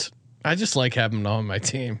Hunt. I just like having him on my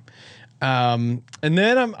team. And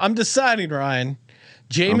then I'm deciding, Ryan,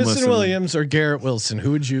 Jamison listening. Williams or Garrett Wilson.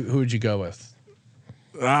 Who would you go with?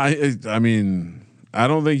 I mean, I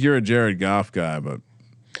don't think you're a Jared Goff guy, but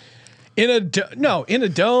In a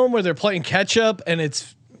dome where they're playing catch up and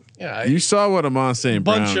it's you saw what Amon St.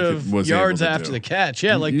 Brown bunch of was yards able to after do. the catch.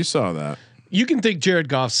 Yeah, like you saw that. you can think Jared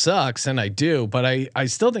Goff sucks, and I do, but I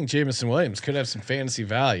still think Jamison Williams could have some fantasy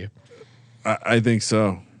value. I think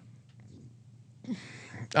so.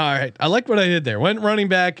 All right, I like what I did there. Went running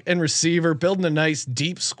back and receiver, building a nice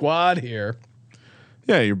deep squad here.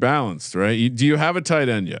 Yeah, you're balanced, right? Do you have a tight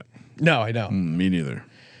end yet? No, I don't. Me neither.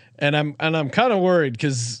 And I'm kind of worried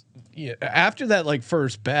because after that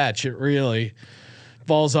first batch, it really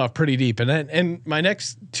falls off pretty deep. And my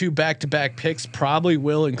next two back-to-back picks probably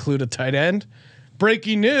will include a tight end.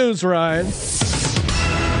 Breaking news, Ryan.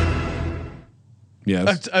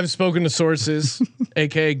 Yes. I've spoken to sources,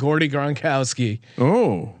 aka Gordy Gronkowski.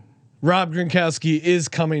 Oh, Rob Gronkowski is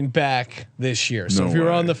coming back this year. So No if you're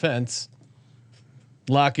way. on the fence,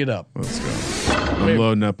 lock it up. let's go. I'm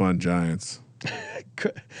loading up on Giants.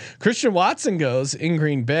 Christian Watson goes in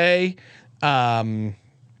Green Bay. Aaron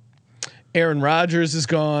Rodgers is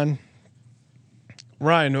gone.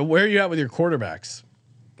 Ryan, where are you at with your quarterbacks?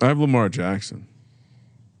 I have Lamar Jackson.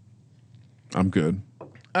 I'm good.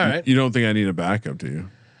 All right. You don't think I need a backup, do you?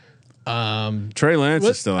 Trey Lance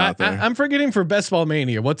is still out there. I'm forgetting for Best Ball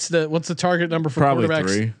Mania. What's the target number for Probably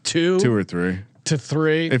quarterbacks? 3. 2 or 3. To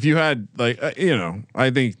 3. If you had I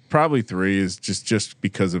think probably 3 is just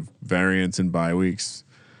because of variance and bye weeks,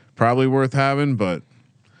 probably worth having. But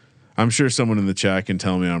I'm sure someone in the chat can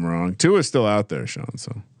tell me I'm wrong. 2 is still out there, Sean.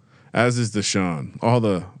 So, as is Deshaun.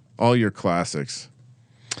 All your classics.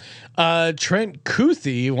 Trent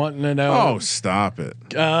Kuthi wanting to know. Oh, stop it!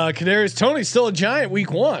 Kadarius Toney's still a Giant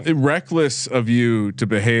week 1. Reckless of you to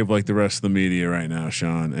behave like the rest of the media right now,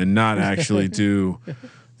 Sean, and not actually do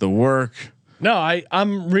the work. No,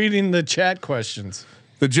 I'm reading the chat questions.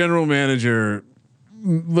 The general manager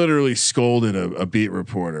literally scolded a beat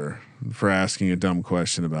reporter for asking a dumb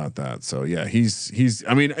question about that. So yeah, he's.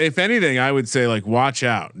 I mean, if anything, I would say watch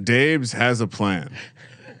out. Dave's has a plan.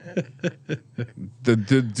 the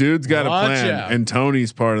dude's got Watch a plan, out. and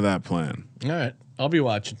Tony's part of that plan. All right, I'll be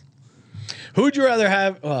watching. Who would you rather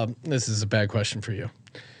have? This is a bad question for you.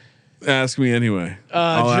 Ask me anyway.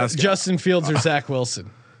 I'll ask Justin Fields or Zach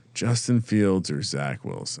Wilson. Justin Fields or Zach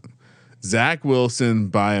Wilson. Zach Wilson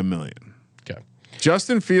by $1 million. Okay.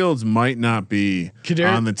 Justin Fields might not be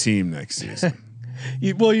on the team next season.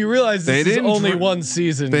 You realize this is only one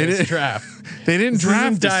season. They This didn't draft. They didn't This draft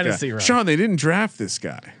isn't this dynasty guy. round. Sean, they didn't draft this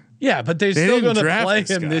guy. Yeah, but they're still didn't going to draft play this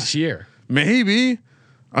him guy. this year. Maybe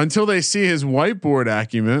until they see his whiteboard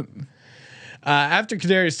acumen. After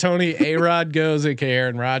Kadarius Toney, A-Rod goes, aka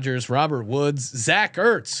Aaron Rodgers, Robert Woods, Zach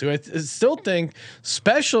Ertz, who I still think,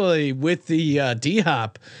 especially with the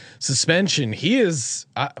D-Hop suspension, he is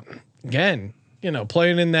again,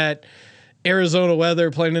 playing in that Arizona weather,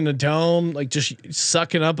 playing in a dome, like just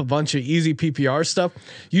sucking up a bunch of easy PPR stuff.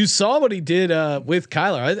 You saw what he did with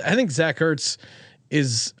Kyler. I think Zach Ertz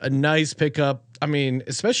is a nice pickup. I mean,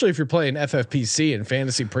 especially if you're playing FFPC and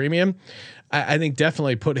fantasy premium, I think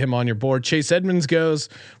definitely put him on your board. Chase Edmonds goes,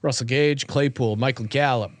 Russell Gage, Claypool, Michael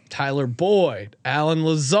Gallup, Tyler Boyd, Alan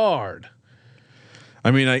Lazard. I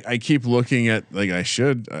mean, I keep looking at like I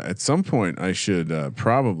should at some point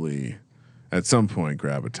probably at some point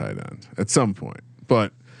grab a tight end at some point,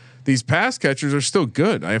 but these pass catchers are still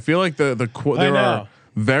good. I feel like there are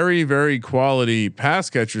very, very quality pass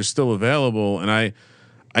catchers still available, and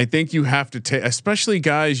I think you have to take, especially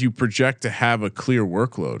guys you project to have a clear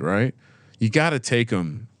workload, right? You got to take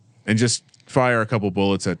them and just fire a couple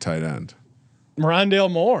bullets at tight end. Rondale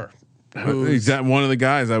Moore. Is that one of the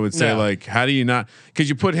guys I would say, like, how do you not, because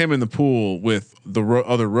you put him in the pool with the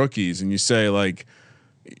other rookies and you say like,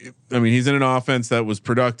 I mean, he's in an offense that was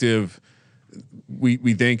productive. We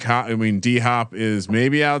think, D Hop is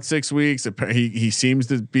maybe out 6 weeks. He seems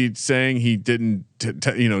to be saying he didn't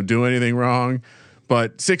do anything wrong,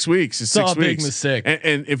 but 6 weeks is 6 weeks. Big mistake.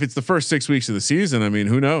 And if it's the first 6 weeks of the season, I mean,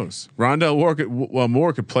 who knows? Rondale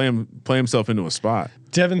Moore could play himself into a spot.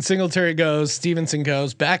 Devin Singletary goes, Stevenson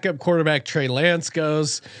goes, backup quarterback Trey Lance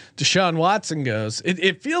goes, Deshaun Watson goes.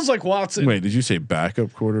 It feels like Watson. Wait, did you say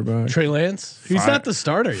backup quarterback? Trey Lance? He's not the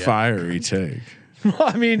starter yet. Fiery take.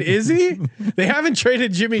 I mean, is he? They haven't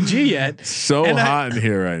traded Jimmy G yet. Hot in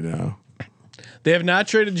here right now. They have not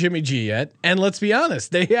traded Jimmy G yet. And let's be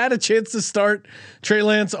honest, they had a chance to start Trey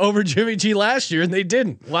Lance over Jimmy G last year and they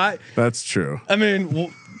didn't. Why? That's true. I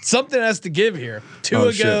mean, something has to give here.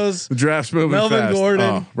 Tua goes. The draft's moving Melvin fast.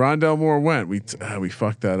 Gordon. Rondale Moore went. We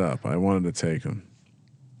fucked that up. I wanted to take him.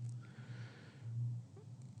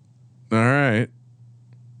 All right.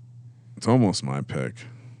 It's almost my pick.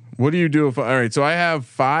 What do you do if all right? So I have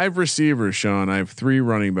 5 receivers, Sean. I have 3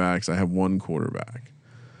 running backs. I have 1 quarterback.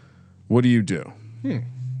 What do you do?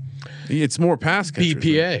 It's more pass catchers.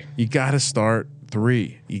 BPA. Right? You got to start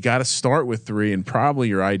 3. You got to start with 3, and probably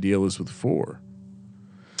your ideal is with 4.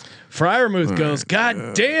 Fryermuth goes.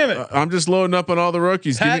 God damn it! I'm just loading up on all the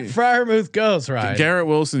rookies. Pat Fryermuth goes. Right. Garrett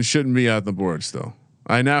Wilson shouldn't be on the board still.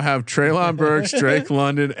 I now have Treylon Burks, Drake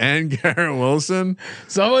London, and Garrett Wilson.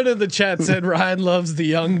 Someone in the chat said Ryan loves the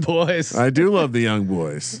young boys. I do love the young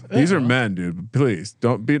boys. These are men, dude. Please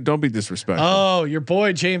don't be disrespectful. Oh, your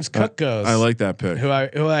boy James Cook goes. I like that pick. Who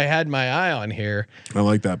I had my eye on here. I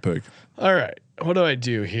like that pick. All right, what do I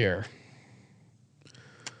do here?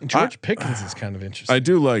 George Pickens is kind of interesting. I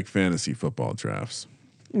do like fantasy football drafts.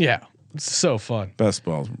 Yeah, it's so fun. Best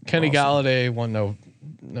balls. Kenny Galladay won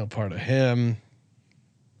no part of him.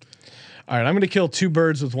 All right, I'm going to kill 2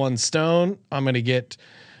 birds with 1 stone. I'm going to get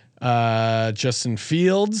Justin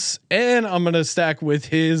Fields, and I'm going to stack with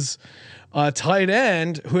his tight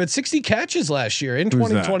end who had 60 catches last year in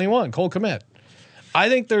 2021, Cole Kmet. I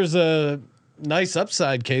think there's a nice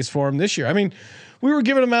upside case for him this year. I mean, we were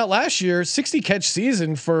giving him out last year. 60 catch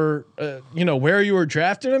season for where you were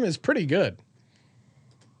drafting him is pretty good.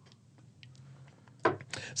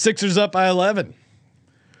 Sixers up by 11.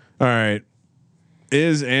 All right.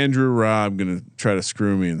 Is Andrew Robb gonna try to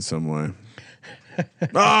screw me in some way?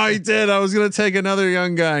 Oh, he did. I was gonna take another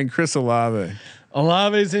young guy, and Chris Olave.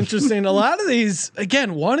 Olave is interesting. A lot of these,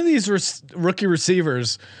 again, one of these rookie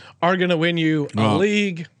receivers are gonna win you a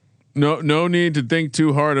league. No need to think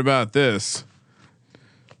too hard about this.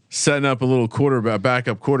 Setting up a little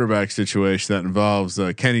backup quarterback situation that involves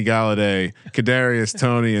Kenny Galladay, Kadarius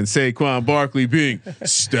Toney, and Saquon Barkley being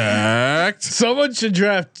stacked. Someone should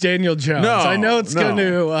draft Daniel Jones. I know it's going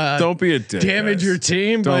to don't be a dick, damage guys. your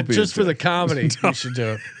team, Don't but just for the comedy, you should do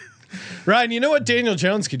it. Ryan, you know what Daniel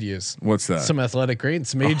Jones could use? What's that? Some athletic greens,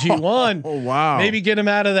 some AG1. Oh wow! Maybe get him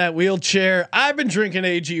out of that wheelchair. I've been drinking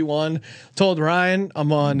AG1. Told Ryan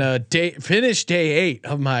I'm on finish day 8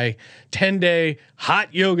 of my 10-day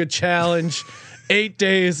hot yoga challenge. 8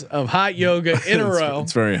 days of hot yoga in a row.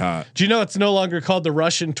 It's very hot. Do you know it's no longer called the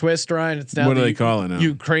Russian twist, Ryan? It's now what do they call it now?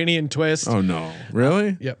 Ukrainian twist. Oh no!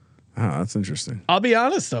 Really? Yep. Oh, that's interesting. I'll be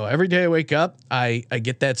honest though. Every day I wake up, I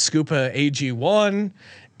get that scoop of AG1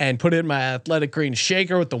 and put it in my athletic green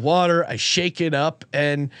shaker with the water. I shake it up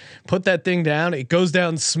and put that thing down. It goes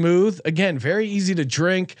down smooth. Again, very easy to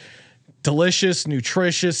drink, delicious,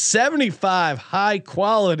 nutritious, 75 high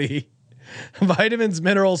quality vitamins,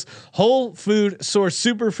 minerals, whole food source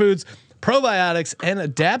superfoods, probiotics, and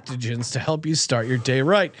adaptogens to help you start your day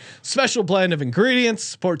right. Special blend of ingredients,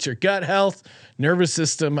 supports your gut health, nervous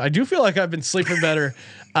system. I do feel like I've been sleeping better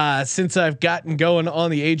since I've gotten going on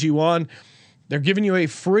the AG1. They're giving you a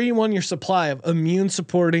free 1-year supply of immune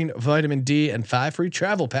supporting vitamin D and 5 free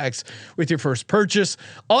travel packs with your first purchase.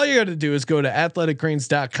 All you got to do is go to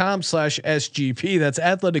athleticgreens.com/SGP. That's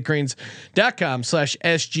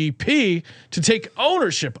athleticgreens.com/SGP to take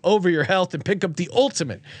ownership over your health and pick up the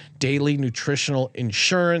ultimate daily nutritional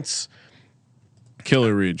insurance.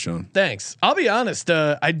 Killer read, Sean. Thanks. I'll be honest.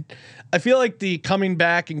 I feel like the coming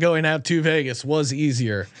back and going out to Vegas was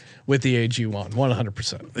easier with the AG1,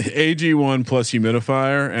 100%. AG1 plus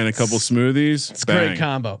humidifier and a couple smoothies. It's a great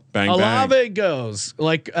combo. Bang, Olave goes.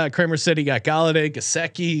 Like Kramer said, he got Galladay,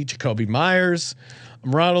 Gesicki, Jacoby Myers,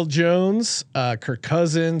 Ronald Jones, Kirk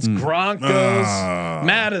Cousins, Gronk goes,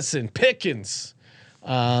 Madison, Pickens,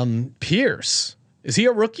 Pierce. Is he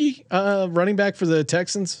a rookie running back for the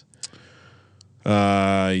Texans?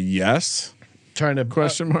 Yes. Trying to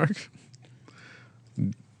Question mark.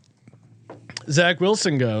 Zach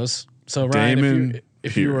Wilson goes. So Ryan, Damon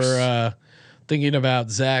if you Pierce. were thinking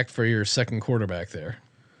about Zach for your second quarterback there.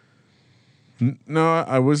 No,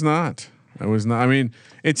 I was not. I mean,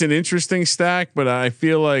 it's an interesting stack, but I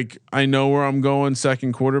feel like I know where I'm going.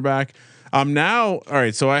 Second quarterback. I'm now all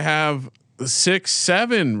right. So I have 6,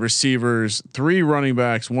 7 receivers, 3 running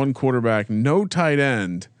backs, 1 quarterback, no tight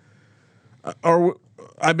end.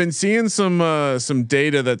 I've been seeing some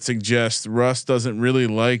data that suggests Russ doesn't really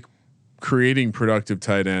like creating productive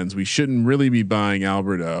tight ends. We shouldn't really be buying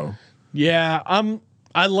Alberto. Yeah,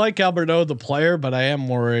 I like Alberto the player, but I am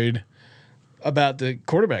worried about the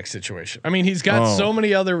quarterback situation. I mean, he's got so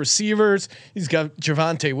many other receivers. He's got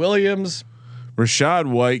Javonte Williams. Rashad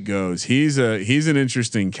White goes. He's an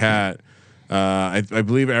interesting cat. I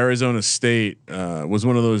believe Arizona State was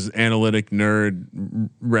one of those analytic nerd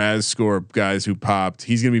Raz score guys who popped.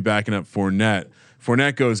 He's going to be backing up Fournette.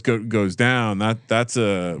 Fournette goes down. That's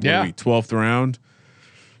a 12th round.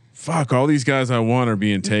 Fuck, all these guys I want are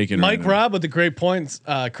being taken. Mike right Robb with the great points,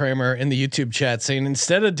 Kramer in the YouTube chat saying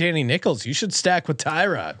instead of Danny Nichols, you should stack with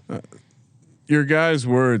Tyrod. Your guys'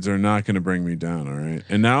 words are not going to bring me down. All right,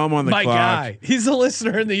 and now I'm on the My clock. guy, he's a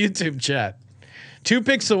listener in the YouTube chat. 2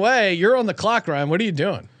 picks away, you're on the clock, Ryan. What are you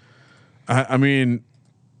doing? I mean,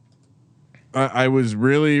 I was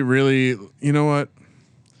really, you know what?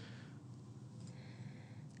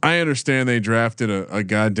 I understand they drafted a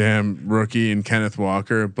goddamn rookie in Kenneth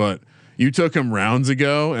Walker, but you took him rounds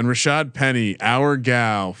ago, and Rashad Penny, our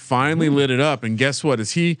gal, finally lit it up. And guess what?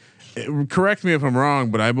 Correct me if I'm wrong,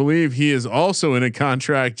 but I believe he is also in a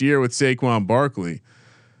contract year with Saquon Barkley.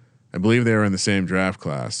 I believe they were in the same draft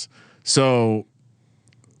class. So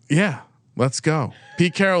yeah, let's go.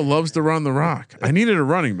 Pete Carroll loves to run the rock. I needed a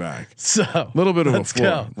running back. So A little bit of a floor.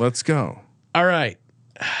 go. Let's go. All right.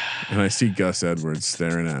 And I see Gus Edwards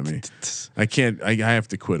staring at me. I can't. I have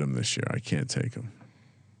to quit him this year. I can't take him.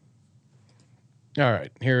 All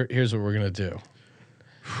right. Here's what we're gonna do.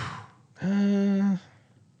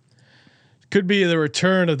 Could be the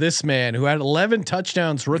return of this man who had 11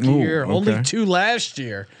 touchdowns rookie year, only 2 last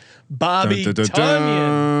year. Bobby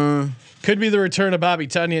Tunyon. Could be the return of Bobby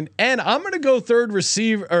Tunyon. And I'm going to go third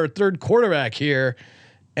quarterback here,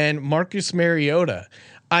 and Marcus Mariota.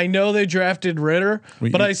 I know they drafted Ritter,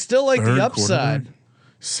 but I still like the upside.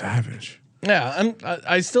 Savage. Yeah,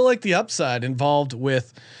 I still like the upside involved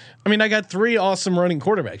with. I mean, I got 3 awesome running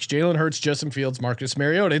quarterbacks: Jalen Hurts, Justin Fields, Marcus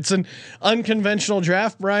Mariota. It's an unconventional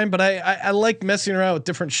draft, Brian, but I like messing around with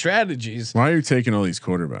different strategies. Why are you taking all these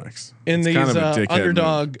quarterbacks In these kind of a dickhead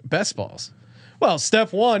underdog best balls? Well,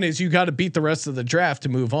 step 1 is you got to beat the rest of the draft to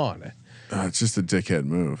move on. It's just a dickhead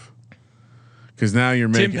move. Because now you're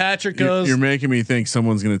making Tim Patrick goes. You're making me think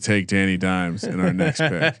someone's going to take Danny Dimes in our next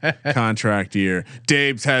pick. Contract year.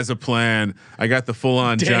 Dabes has a plan. I got the full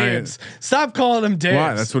on Giants. Stop calling him Dabes.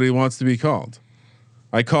 Why? That's what he wants to be called.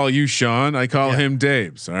 I call you Sean. I call him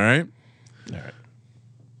Dabes. All right. All right.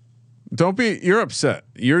 Don't be. You're upset.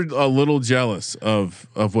 You're a little jealous of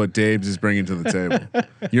what Dabes is bringing to the table.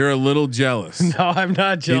 You're a little jealous. No, I'm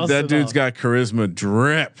not jealous. That dude's got charisma.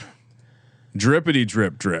 Drippity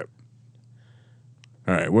drip.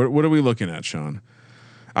 All right, what are we looking at, Sean?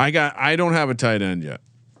 I don't have a tight end yet.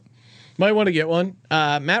 Might want to get one.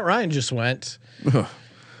 Matt Ryan just went. All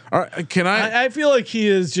right, can I? I feel like he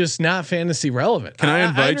is just not fantasy relevant. Can I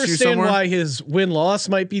invite you understand somewhere? why his win loss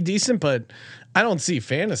might be decent, but I don't see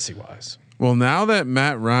fantasy wise. Well, now that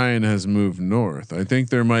Matt Ryan has moved north, I think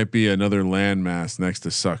there might be another landmass next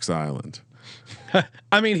to Sucks Island.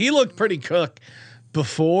 I mean, he looked pretty cook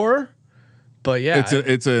before, but yeah,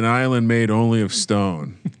 It's an island made only of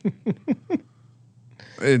stone.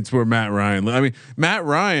 It's where Matt Ryan. I mean, Matt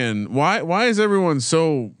Ryan. Why is everyone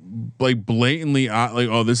so like blatantly like?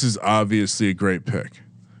 Oh, this is obviously a great pick.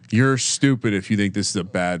 You're stupid if you think this is a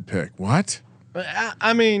bad pick. What?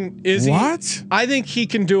 I mean, is What? he? I think he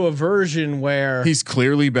can do a version where He's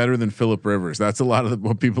clearly better than Phillip Rivers. That's a lot of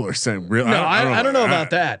what people are saying. Really, No, I don't know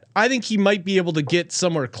about that. I think he might be able to get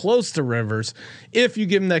somewhere close to Rivers if you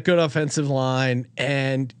give him that good offensive line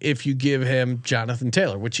and if you give him Jonathan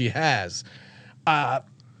Taylor, which he has. I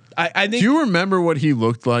think. Do you remember what he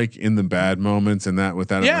looked like in the bad moments and that with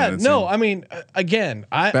that? Yeah, Atlanta no. team? I mean, again,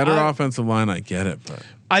 Better offensive line. I get it, but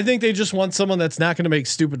I think they just want someone that's not going to make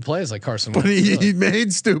stupid plays like Carson but Wentz. he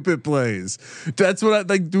made stupid plays. That's what I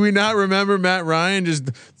like. Do we not remember Matt Ryan just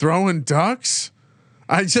throwing ducks?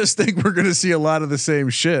 I just think we're going to see a lot of the same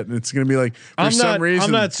shit, and it's going to be like some reason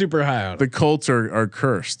I'm not super high on the it. Colts are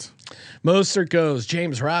cursed. Mostert goes.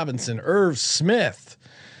 James Robinson, Irv Smith,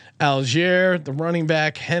 Algier, the running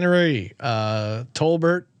back Henry,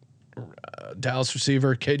 Tolbert, Dallas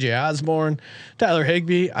receiver KJ Osborne, Tyler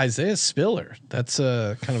Higbee, Isaiah Spiller. That's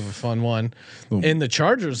a kind of a fun one. In the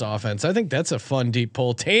Chargers offense, I think that's a fun deep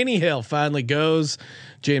pull. Tannehill finally goes.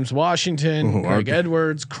 James Washington, Greg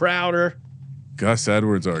Edwards, Crowder, Gus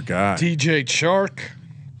Edwards, our guy. DJ Chark.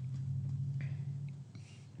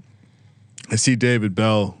 I see David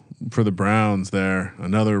Bell for the Browns there.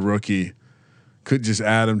 Another rookie. Could just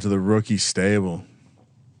add him to the rookie stable.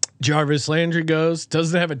 Jarvis Landry goes.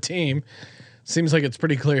 Doesn't have a team. Seems like it's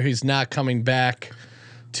pretty clear he's not coming back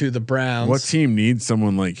to the Browns. What team needs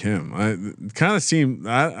someone like him? I kind of seem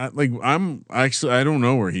I'm actually I don't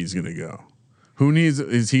know where he's gonna go. Who needs?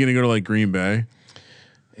 Is he gonna go to like Green Bay?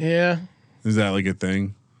 Yeah, Is that like a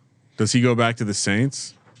thing? Does he go back to the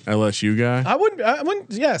Saints? LSU guy? I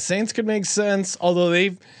wouldn't. Yeah, Saints could make sense. Although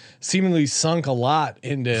they've seemingly sunk a lot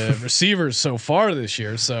into receivers so far this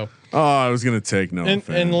year. So. Oh, I was gonna take Noah Fant.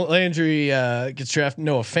 And Landry gets drafted.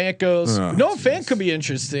 Noah Fant goes. Noah Fant could be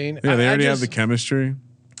interesting. Yeah, they already have the chemistry.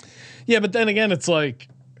 Yeah, but then again, it's like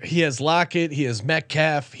he has Lockett, he has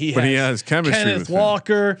Metcalf, he has chemistry Kenneth with him.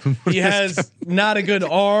 Walker. He has not a good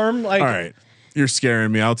arm. Like, All right, you're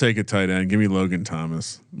scaring me. I'll take a tight end. Give me Logan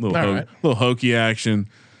Thomas. Little hokey action.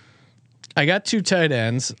 I got 2 tight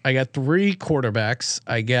ends. I got 3 quarterbacks.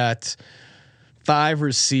 I got 5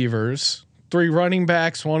 receivers. 3 running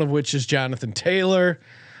backs, one of which is Jonathan Taylor.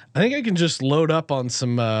 I think I can just load up on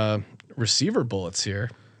some receiver bullets here.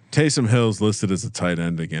 Taysom Hill's listed as a tight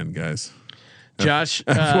end again, guys. Josh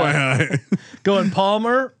FYI. going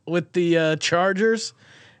Palmer with the Chargers,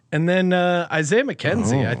 and then Isaiah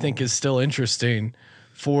McKenzie. I think is still interesting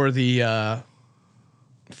for the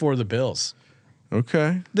Bills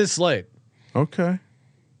Okay. this late. Okay.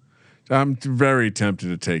 I'm very tempted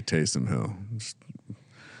to take Taysom Hill. Just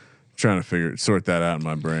trying to sort that out in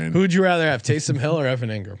my brain. Who would you rather have, Taysom Hill or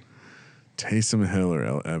Evan Ingram? Taysom Hill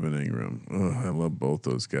or Evan Ingram? Oh, I love both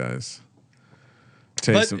those guys.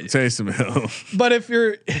 Taysom Hill. But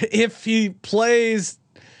if he plays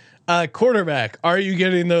quarterback, are you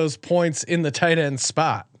getting those points in the tight end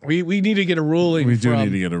spot? We need to get a ruling. We do need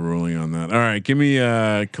to get a ruling on that. All right, give me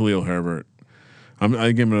Khalil Herbert.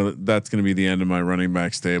 That's going to be the end of my running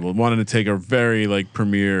back stable. Wanted to take a very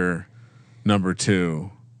premier number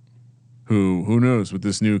 2. Who knows with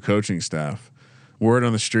this new coaching staff? Word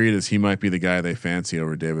on the street is he might be the guy they fancy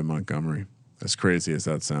over David Montgomery. As crazy as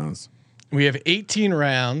that sounds. We have 18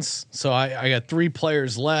 rounds, so I got 3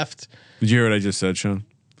 players left. Did you hear what I just said, Sean?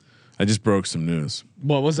 I just broke some news.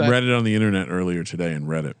 What was that? Read it on the internet earlier today and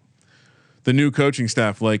read it. The new coaching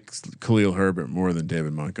staff likes Khalil Herbert more than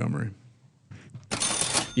David Montgomery.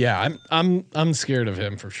 Yeah, I'm scared of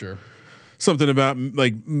him for sure. Something about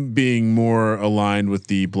being more aligned with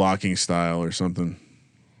the blocking style or something.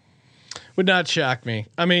 Would not shock me.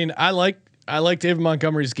 I mean, I like David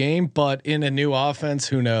Montgomery's game, but in a new offense,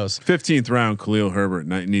 who knows? 15th round, Khalil Herbert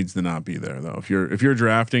needs to not be there though. If you're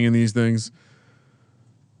drafting in these things,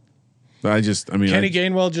 Kenny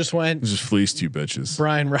Gainwell just went. Just fleeced you bitches.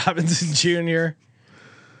 Brian Robinson Jr.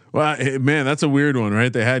 Well, man, that's a weird one,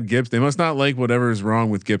 right? They had Gibbs. They must not like whatever is wrong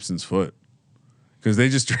with Gibson's foot because they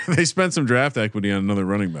spent some draft equity on another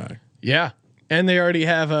running back. Yeah, and they already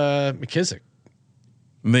have McKissick.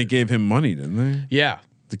 And they gave him money, didn't they? Yeah,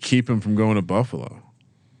 to keep him from going to Buffalo.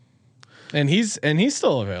 And he's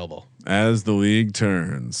still available as the league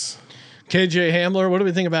turns. KJ Hamler. What do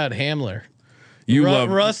we think about Hamler?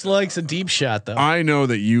 Russ likes a deep shot though. I know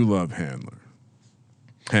that you love Hamler.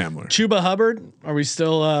 Chuba Hubbard. Are we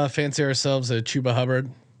still fancy ourselves a Chuba Hubbard?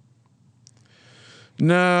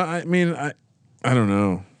 No, I mean I don't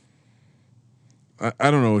know.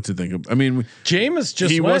 I don't know what to think of. I mean, Jameis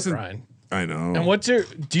just went, Ryan. I know.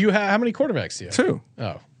 And do you have? How many quarterbacks do you have? 2.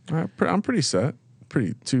 Oh, I'm pretty set.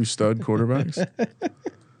 2 stud quarterbacks.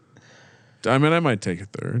 I mean, I might take a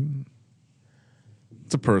third.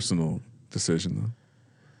 It's a personal decision, though.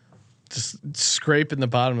 just scraping the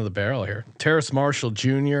bottom of the barrel here. Terrace Marshall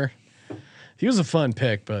Jr. He was a fun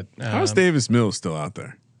pick, but how's Davis Mills still out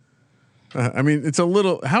there? I mean, it's a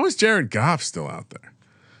little. How is Jared Goff still out there?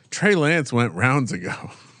 Trey Lance went rounds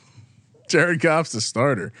ago. Jared Goff's the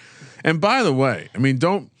starter. And by the way, I mean,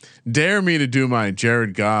 don't dare me to do my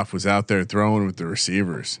Jared Goff was out there throwing with the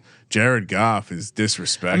receivers. Jared Goff is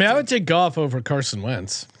disrespected. I mean, I would take Goff over Carson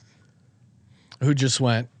Wentz, who just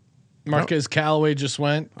went. Marquez Callaway just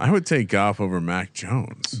went. I would take Goff over Mac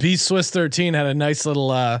Jones. B Swiss 13 had a nice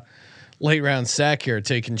little late round sack here,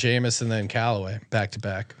 taking Jameis and then Callaway back to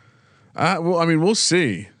back. Well, I mean, we'll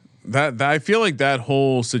see. That I feel like that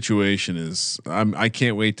whole situation is. I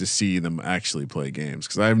can't wait to see them actually play games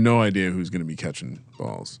because I have no idea who's going to be catching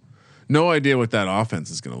balls. No idea what that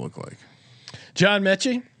offense is going to look like. John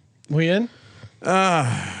Mechie, we in?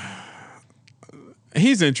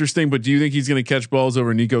 He's interesting, but do you think he's going to catch balls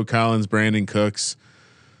over Nico Collins, Brandon Cooks,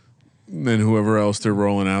 and whoever else they're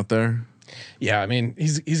rolling out there? Yeah, I mean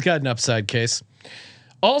he's got an upside case.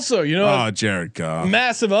 Also, you know, Jared Goff,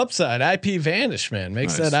 massive upside. IP vanish, man,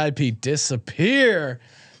 makes Nice. that IP disappear.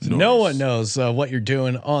 Nice. No one knows what you're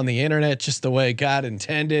doing on the internet, just the way God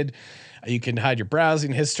intended. You can hide your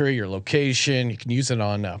browsing history, your location. You can use it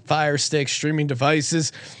on Fire Stick, streaming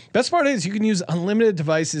devices. Best part is you can use unlimited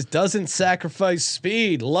devices. Doesn't sacrifice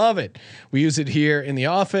speed. Love it. We use it here in the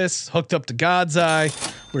office, hooked up to God's Eye.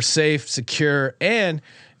 We're safe, secure, and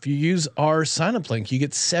if you use our sign-up link, you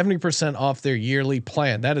get 70% off their yearly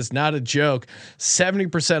plan. That is not a joke.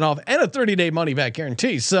 70% off and a 30-day money-back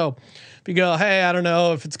guarantee. So if you go, hey, I don't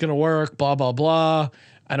know if it's going to work, blah, blah, blah.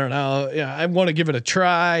 I don't know. Yeah, I want to give it a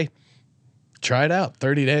try. Try it out.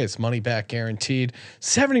 30 days, money back guaranteed.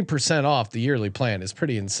 70% off the yearly plan is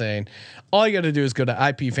pretty insane. All you got to do is go to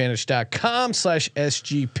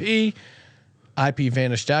ipvanish.com/SGP.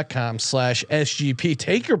 ipvanish.com/SGP.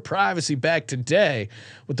 Take your privacy back today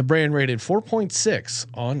with the brand rated 4.6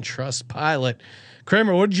 on Trustpilot.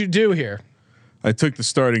 Kramer, what did you do here? I took the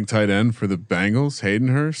starting tight end for the Bengals, Hayden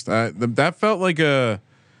Hurst. That felt like I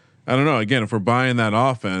don't know. Again, if we're buying that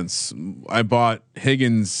offense, I bought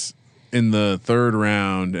Higgins in the 3rd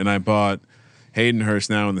round, and I bought Hayden Hurst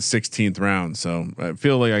now in the 16th round. So I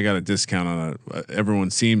feel like I got a discount on everyone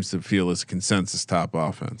seems to feel is a consensus top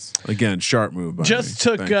offense. Again, sharp move. By Just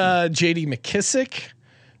me. took JD McKissick,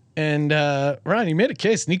 and Ryan, you made a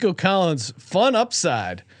case. Nico Collins, fun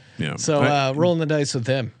upside. Yeah. So rolling the dice with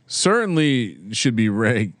him. Certainly should be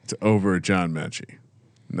ranked over John Mechie.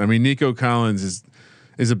 I mean, Nico Collins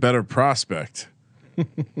is a better prospect.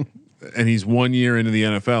 And he's 1 year into the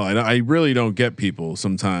NFL. I really don't get people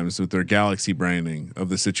sometimes with their galaxy branding of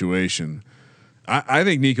the situation. I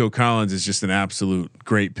think Nico Collins is just an absolute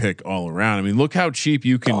great pick all around. I mean, look how cheap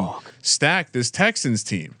you can stack this Texans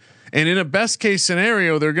team. And in a best case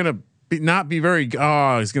scenario, they're going to not be very.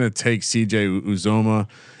 He's going to take CJ Uzoma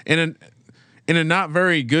in a not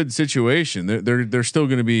very good situation. They're still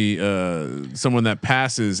going to be someone that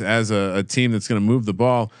passes as a team that's going to move the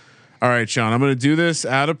ball. All right, Sean, I'm going to do this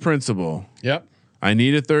out of principle. Yep. I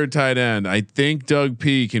need a 3rd tight end. I think Doug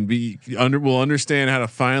P will understand how to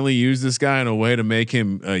finally use this guy in a way to make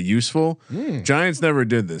him useful. Giants never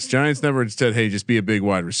did this. Giants never said, "Hey, just be a big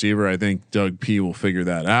wide receiver." I think Doug P will figure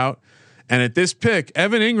that out. And at this pick,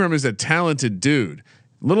 Evan Ingram is a talented dude.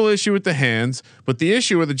 Little issue with the hands, but the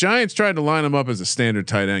issue where the Giants tried to line him up as a standard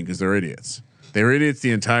tight end because they're idiots. They were idiots the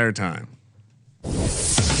entire time.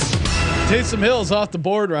 Taysom Hill's off the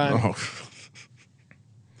board, Ryan. Oh.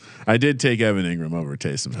 I did take Evan Ingram over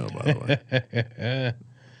Taysom Hill, by the way.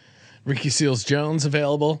 Ricky Seals Jones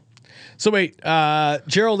available. So wait,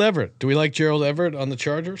 Gerald Everett. Do we like Gerald Everett on the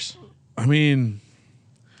Chargers? I mean,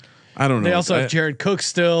 I don't know. They also have Jared Cook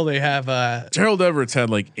still. They have Gerald Everett's had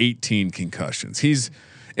like 18 concussions.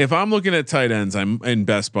 If I'm looking at tight ends, I'm in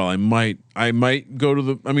best ball. I might go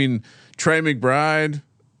to Trey McBride.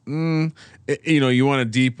 You want a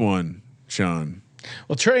deep one. Sean.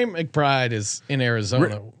 Well, Trey McBride is in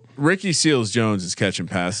Arizona. Ricky Seals Jones is catching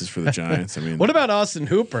passes for the Giants. I mean, what about Austin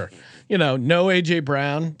Hooper? No AJ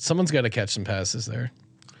Brown. Someone's got to catch some passes there.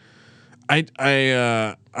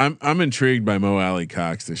 I'm intrigued by Mo Alley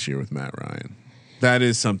Cox this year with Matt Ryan. That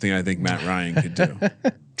is something I think Matt Ryan could do.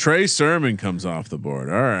 Trey Sermon comes off the board.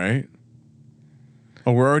 All right.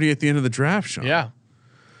 Oh, we're already at the end of the draft, Sean. Yeah.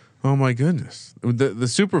 Oh my goodness. The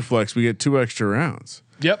super flex, we get 2 extra rounds.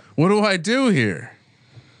 Yep. What do I do here?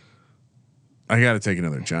 I got to take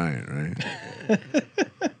another Giant, right?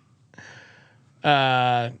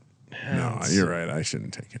 No, you're right. I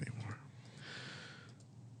shouldn't take any more.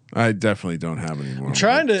 I definitely don't have any more.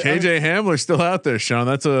 KJ Hamler's still out there, Sean.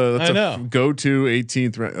 That's a go-to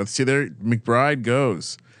 18th round. See there, McBride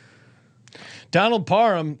goes. Donald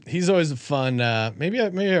Parham, he's always a fun. Maybe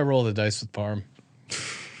I roll the dice with Parham.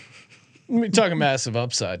 We're talking massive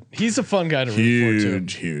upside. He's a fun guy to root for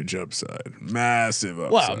too. Huge upside. Massive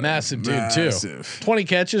upside. Wow, massive dude too. 20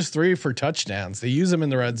 catches, 3 for touchdowns. They use him in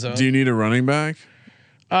the red zone. Do you need a running back?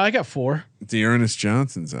 I got 4. Dearness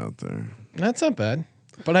Johnson's out there. That's not bad.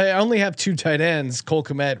 But I only have 2 tight ends: Cole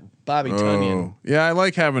Kmet, Bobby Tunyon. Yeah, I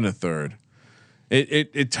like having a third.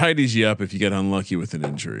 It tidies you up if you get unlucky with an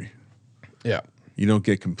injury. Yeah, you don't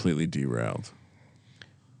get completely derailed.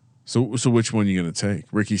 So which one are you going to take?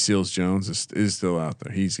 Ricky Seals-Jones is still out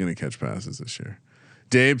there. He's going to catch passes this year.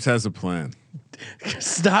 Dabes has a plan.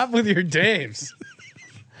 Stop with your Dabes.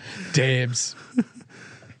 Dabes.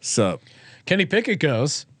 Sup? Kenny Pickett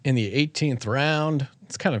goes in the 18th round.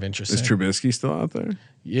 It's kind of interesting. Is Trubisky still out there?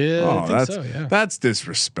 Yeah, I think so. Yeah, that's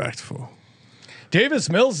disrespectful. Davis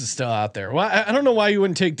Mills is still out there. Why? I don't know why you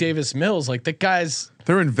wouldn't take Davis Mills. Like the guy's.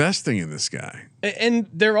 They're investing in this guy, and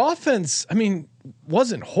their offense. I mean,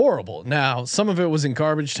 wasn't horrible. Now some of it was in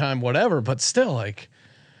garbage time, whatever. But still, like,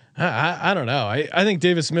 I don't know. I think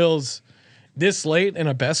Davis Mills this late in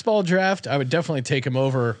a best ball draft, I would definitely take him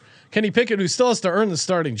over Kenny Pickett, who still has to earn the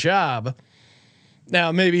starting job.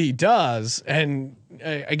 Now maybe he does, and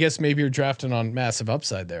I guess maybe you're drafting on massive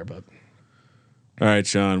upside there, but. All right,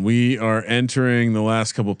 Sean, we are entering the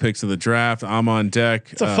last couple picks of the draft. I'm on deck.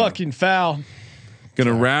 It's a fucking foul.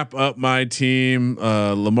 Gonna wrap up my team.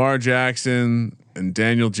 Lamar Jackson and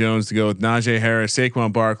Daniel Jones to go with Najee Harris,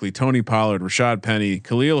 Saquon Barkley, Tony Pollard, Rashad Penny,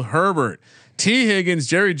 Khalil Herbert, T. Higgins,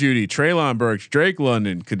 Jerry Jeudy, Treylon Burks, Drake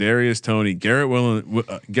London, Kadarius Toney,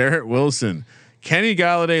 Garrett Wilson, Kenny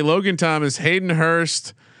Galladay, Logan Thomas, Hayden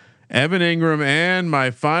Hurst, Evan Ingram, and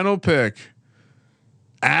my final pick.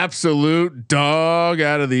 Absolute dog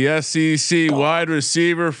out of the SEC, wide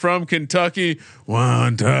receiver from Kentucky,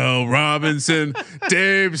 Wan'Dale Robinson.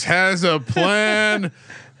 Dabes has a plan.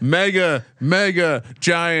 Mega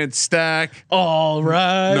giant stack. All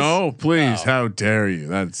right. No, please. How dare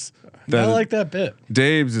you? I like that bit.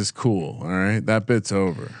 Dabes is cool. All right. That bit's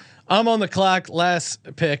over. I'm on the clock.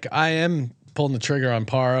 Last pick. I am pulling the trigger on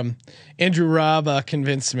Parham. Andrew Robb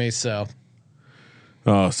convinced me so.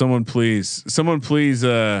 Oh, someone please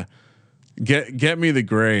get me the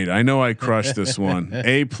grade. I know I crushed this one.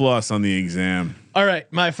 A+ on the exam. All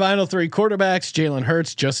right, my final 3 quarterbacks: Jalen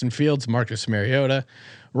Hurts, Justin Fields, Marcus Mariota.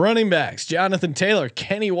 Running backs: Jonathan Taylor,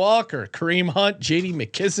 Kenny Walker, Kareem Hunt, J.D.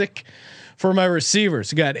 McKissick. For my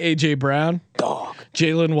receivers, you got A.J. Brown, Dog.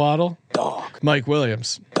 Jalen Waddle, Dog. Mike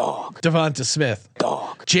Williams, Dog. Devonta Smith,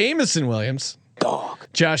 Dog. Jamison Williams, Dog.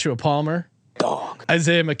 Joshua Palmer, Dog.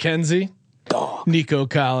 Isaiah McKenzie, Dog. Nico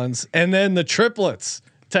Collins, and then the triplets: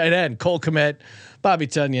 tight end Cole Kmet, Bobby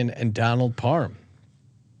Tunyon, and Donald Parham.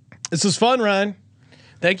 This was fun, Ryan.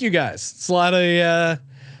 Thank you guys. It's a lot of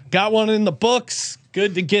got one in the books.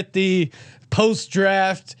 Good to get the post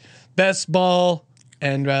draft best ball,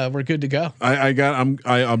 and we're good to go.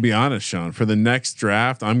 I'll be honest, Sean. For the next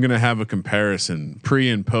draft, I'm gonna have a comparison pre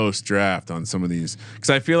and post draft on some of these because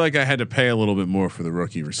I feel like I had to pay a little bit more for the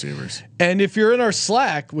rookie receivers. And if you're in our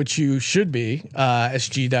Slack, which you should be,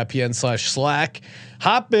 sg.pn/Slack,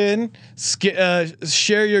 hop in,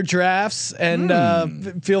 share your drafts,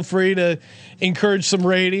 and feel free to encourage some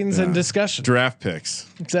ratings and discussion. Draft picks,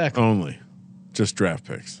 exactly. Only, just draft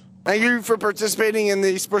picks. Thank you for participating in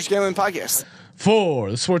the Sports Gambling Podcast.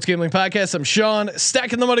 For the Sports Gambling Podcast, I'm Sean,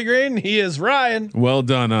 stacking the money green. He is Ryan. Well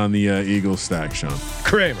done on the Eagle stack, Sean.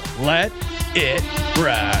 Kramer, let it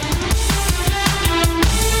ride.